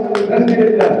 no fuss, let's get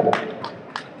it done.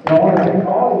 So I want to thank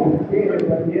all of you for being here,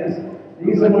 but yes,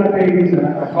 these are my babies, and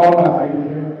I call them my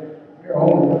babies. They're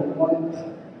old ones.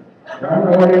 I don't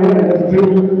know where they went, that's two.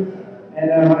 And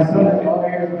my son-in-law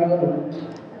here as well,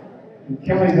 and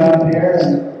Kelly's out there,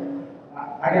 and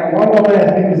I got one more last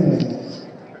thing to say.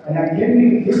 And now give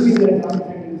me this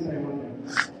opportunity to say one thing.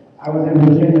 I was in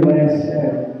Virginia last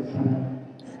Saturday this time,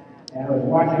 and I was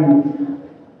watching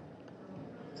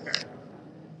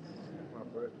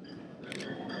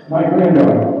my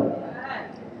granddaughter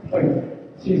play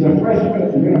She's a freshman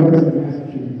at the University of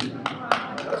Massachusetts.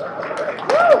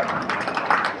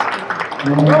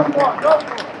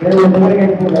 They were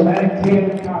playing for the Atlantic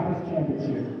 10 Conference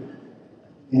Championship.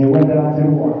 And it went down to the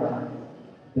wire.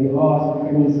 They lost and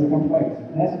they were in second place.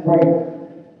 And that's great.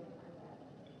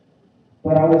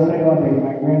 But I will say one thing,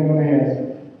 my granddaughter has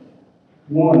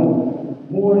won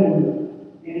more than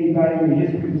anybody in the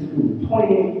history of the school.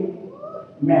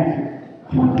 28 matches.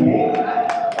 28.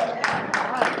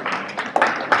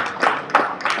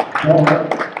 I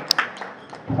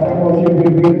don't know if she'll be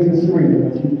good as Serena,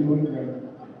 but she's doing great.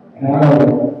 And I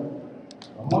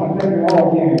want to thank you all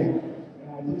again.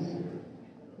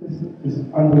 This is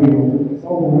unbelievable. It's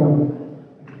overwhelming.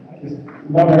 I just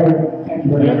love her. Thank you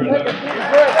very much.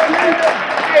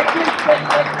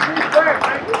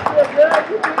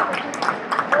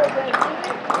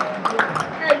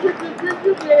 Hey, you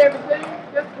did everything.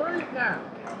 Just breathe now.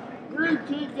 Breathe,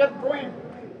 Chief. Just breathe.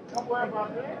 Don't worry about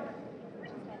that.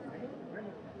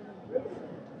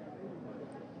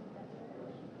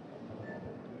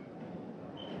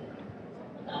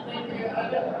 Thank you. I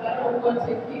don't want to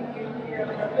keep you here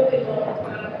for a really long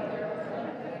time. There was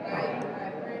something I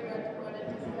very much wanted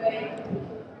to say.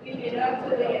 Leading up to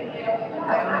the unveiling of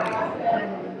I said,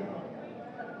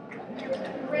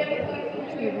 really lucky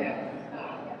you have to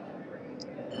stop.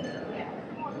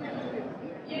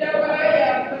 You know, when I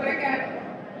got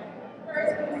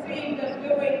first conceived of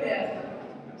doing this,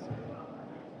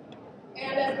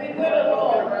 and as we went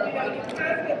along, you know, you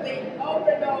constantly over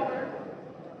and over.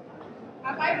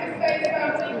 I'd like to say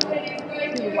something, please.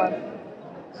 Thank you.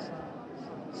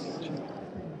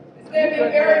 It's going to be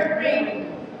very brief,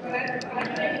 but I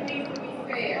think it needs to be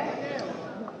said.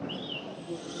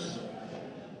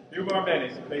 Few more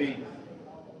minutes, please.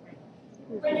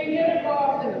 When you get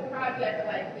involved in a project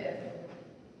like this,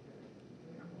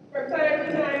 from time to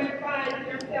time you find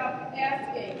yourself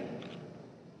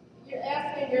you're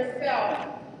asking yourself,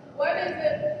 what is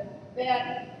it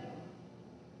that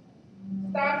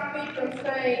stops me from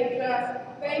saying just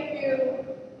thank you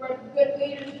for good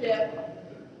leadership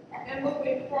and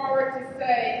moving forward to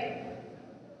say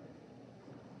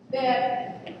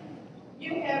that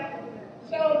you have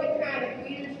shown the kind of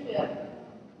leadership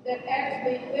that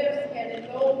actually lifts and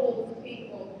ennobles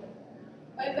people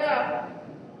enough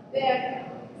that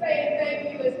saying thank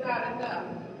you is not enough.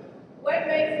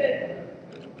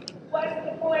 What's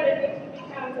the point at which it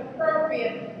becomes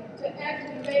appropriate to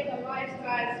actually make a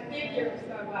life-size figure of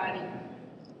somebody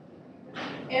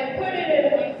and put it in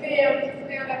a museum to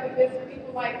stand up against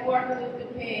people like Martin Luther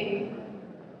King,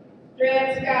 Dred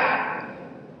Scott,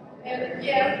 and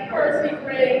yes, Percy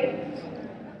Ring.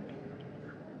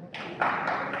 I'm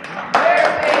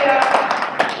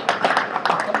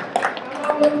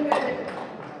almost finished.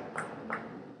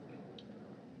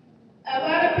 A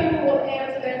lot of people will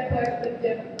answer that question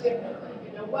differently.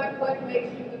 You know, what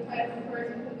makes you the type of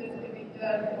person who this can be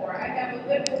done for? I have a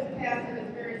litmus test and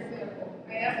it's very simple.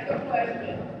 I ask the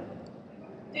question,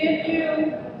 did you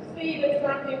see that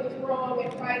something was wrong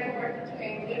and fight hard to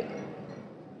change it?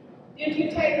 Did you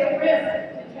take a risk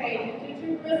to change it? Did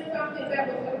you risk something that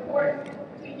was important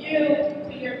to you,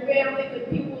 to your family, the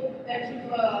people that you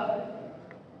love?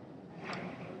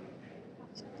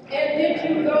 And did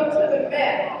you go to the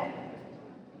mat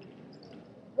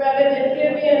rather than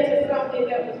give in to something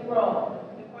that was wrong,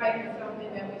 to fight for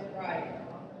something that was right?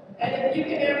 And if you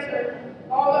can answer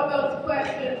all of those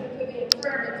questions to the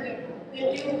affirmative, then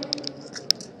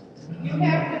you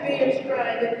have to be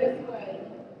enshrined in this way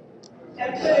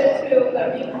and put into a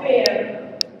museum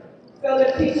so that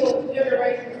people,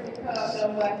 generations to come,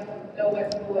 know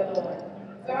what's going on.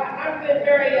 So I've been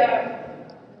very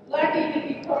lucky to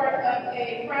be part of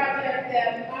a project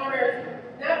that honors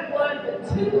not one but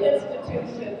two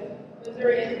institutions,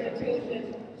 Missouri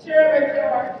institutions, Sherman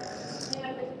George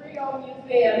and the Griot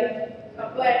Museum of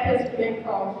Black History and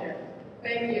Culture.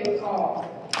 Thank you all.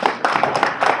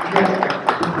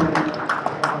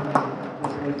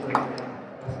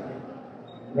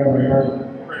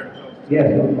 Yes,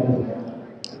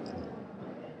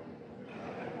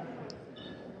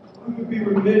 we would be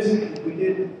remiss if we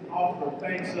didn't offer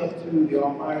thanks up to the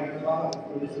Almighty Father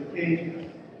for this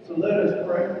occasion. So let us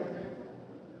pray.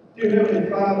 Dear Heavenly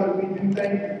Father, we do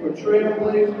thank you for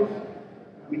trailblazers.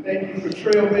 We thank you for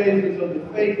trailblazers of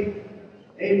the faith,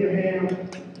 Abraham,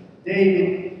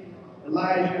 David,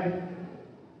 Elijah,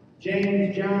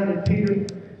 James, John, and Peter.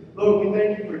 Lord, we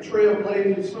thank you for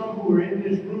trailblazers, some who are in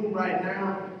this room right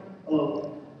now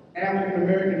of African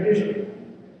American history.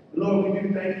 Lord, we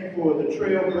do thank you for the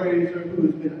trailblazer who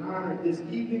has been honored this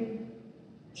evening,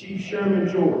 Chief Sherman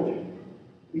George.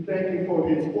 We thank you for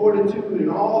his fortitude and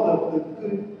all the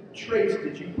good traits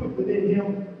that you put within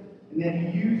him, and that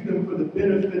he used them for the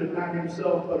benefit of not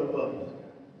himself, but of others.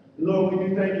 Lord, we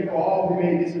do thank you for all who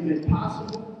made this event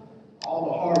possible, all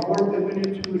the hard work that went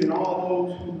into it, and all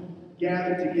those who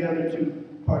gathered together to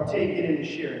partake in it and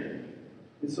share it.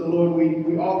 And so, Lord,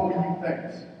 we offer you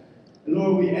thanks. And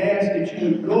Lord, we ask that you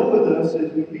would go with us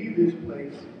as we leave this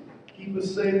place, keep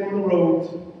us safe on the roads.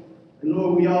 And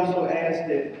Lord, we also ask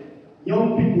that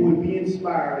young people would be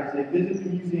inspired as they visit the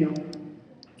museum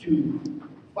to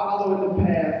follow in the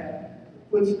path, the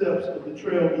footsteps of the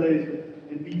trailblazer,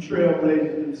 and be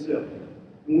trailblazers themselves.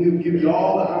 And we will give you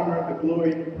all the honor, the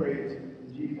glory, and the praise.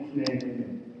 In Jesus'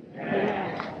 name,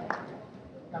 amen.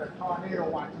 Got a tornado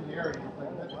watch in the area.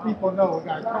 Let people know we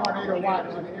got a tornado watch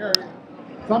in the area.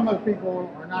 Some of the people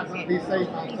are not going to be safe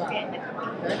outside.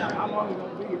 How long is it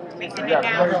going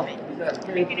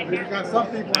to be? We got some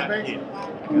people in the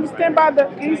basement. Can you stand by the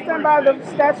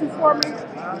statue for me?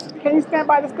 Can you stand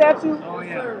by the statue? Oh,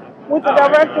 yeah. With the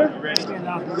director?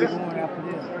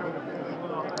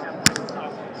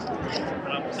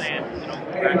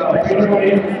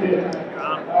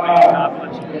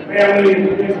 Family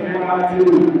is going out to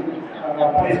a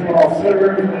place called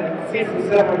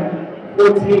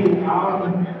 6714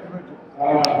 Island.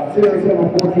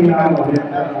 6714 Island in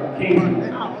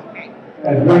Kingston.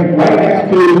 That's right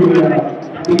next to the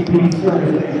BP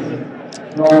service station.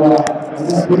 So, I'm going to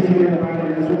put you in the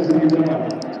service.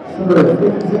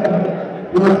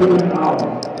 6714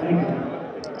 Island. Thank you.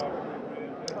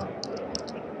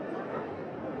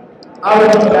 I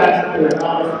would just ask to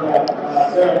acknowledge that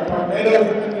there are tornadoes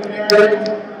in the area,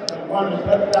 one is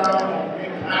cut down on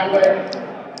Kings Highway,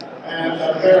 and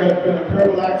there has been a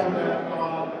terrible accident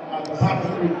on the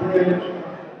Poplar Street Bridge.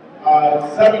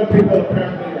 7 people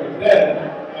apparently are dead,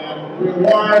 and we're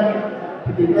warned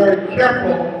to be very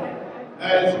careful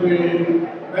as we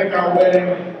make our way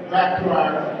back to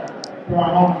our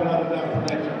homes and other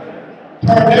destinations.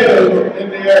 Tornadoes in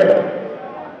the area.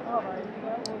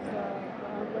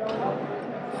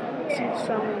 Chief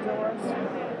Sherman George,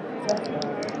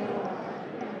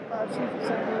 Chief of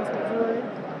St. Louis, Missouri,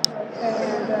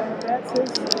 and that's his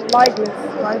likeness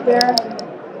right there.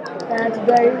 And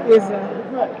today is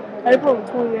April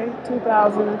 28,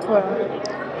 2012.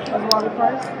 That's Margaret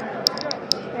Price,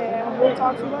 and we'll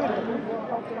talk to you later.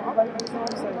 Hopefully, everybody's home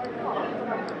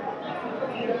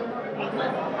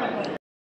safe.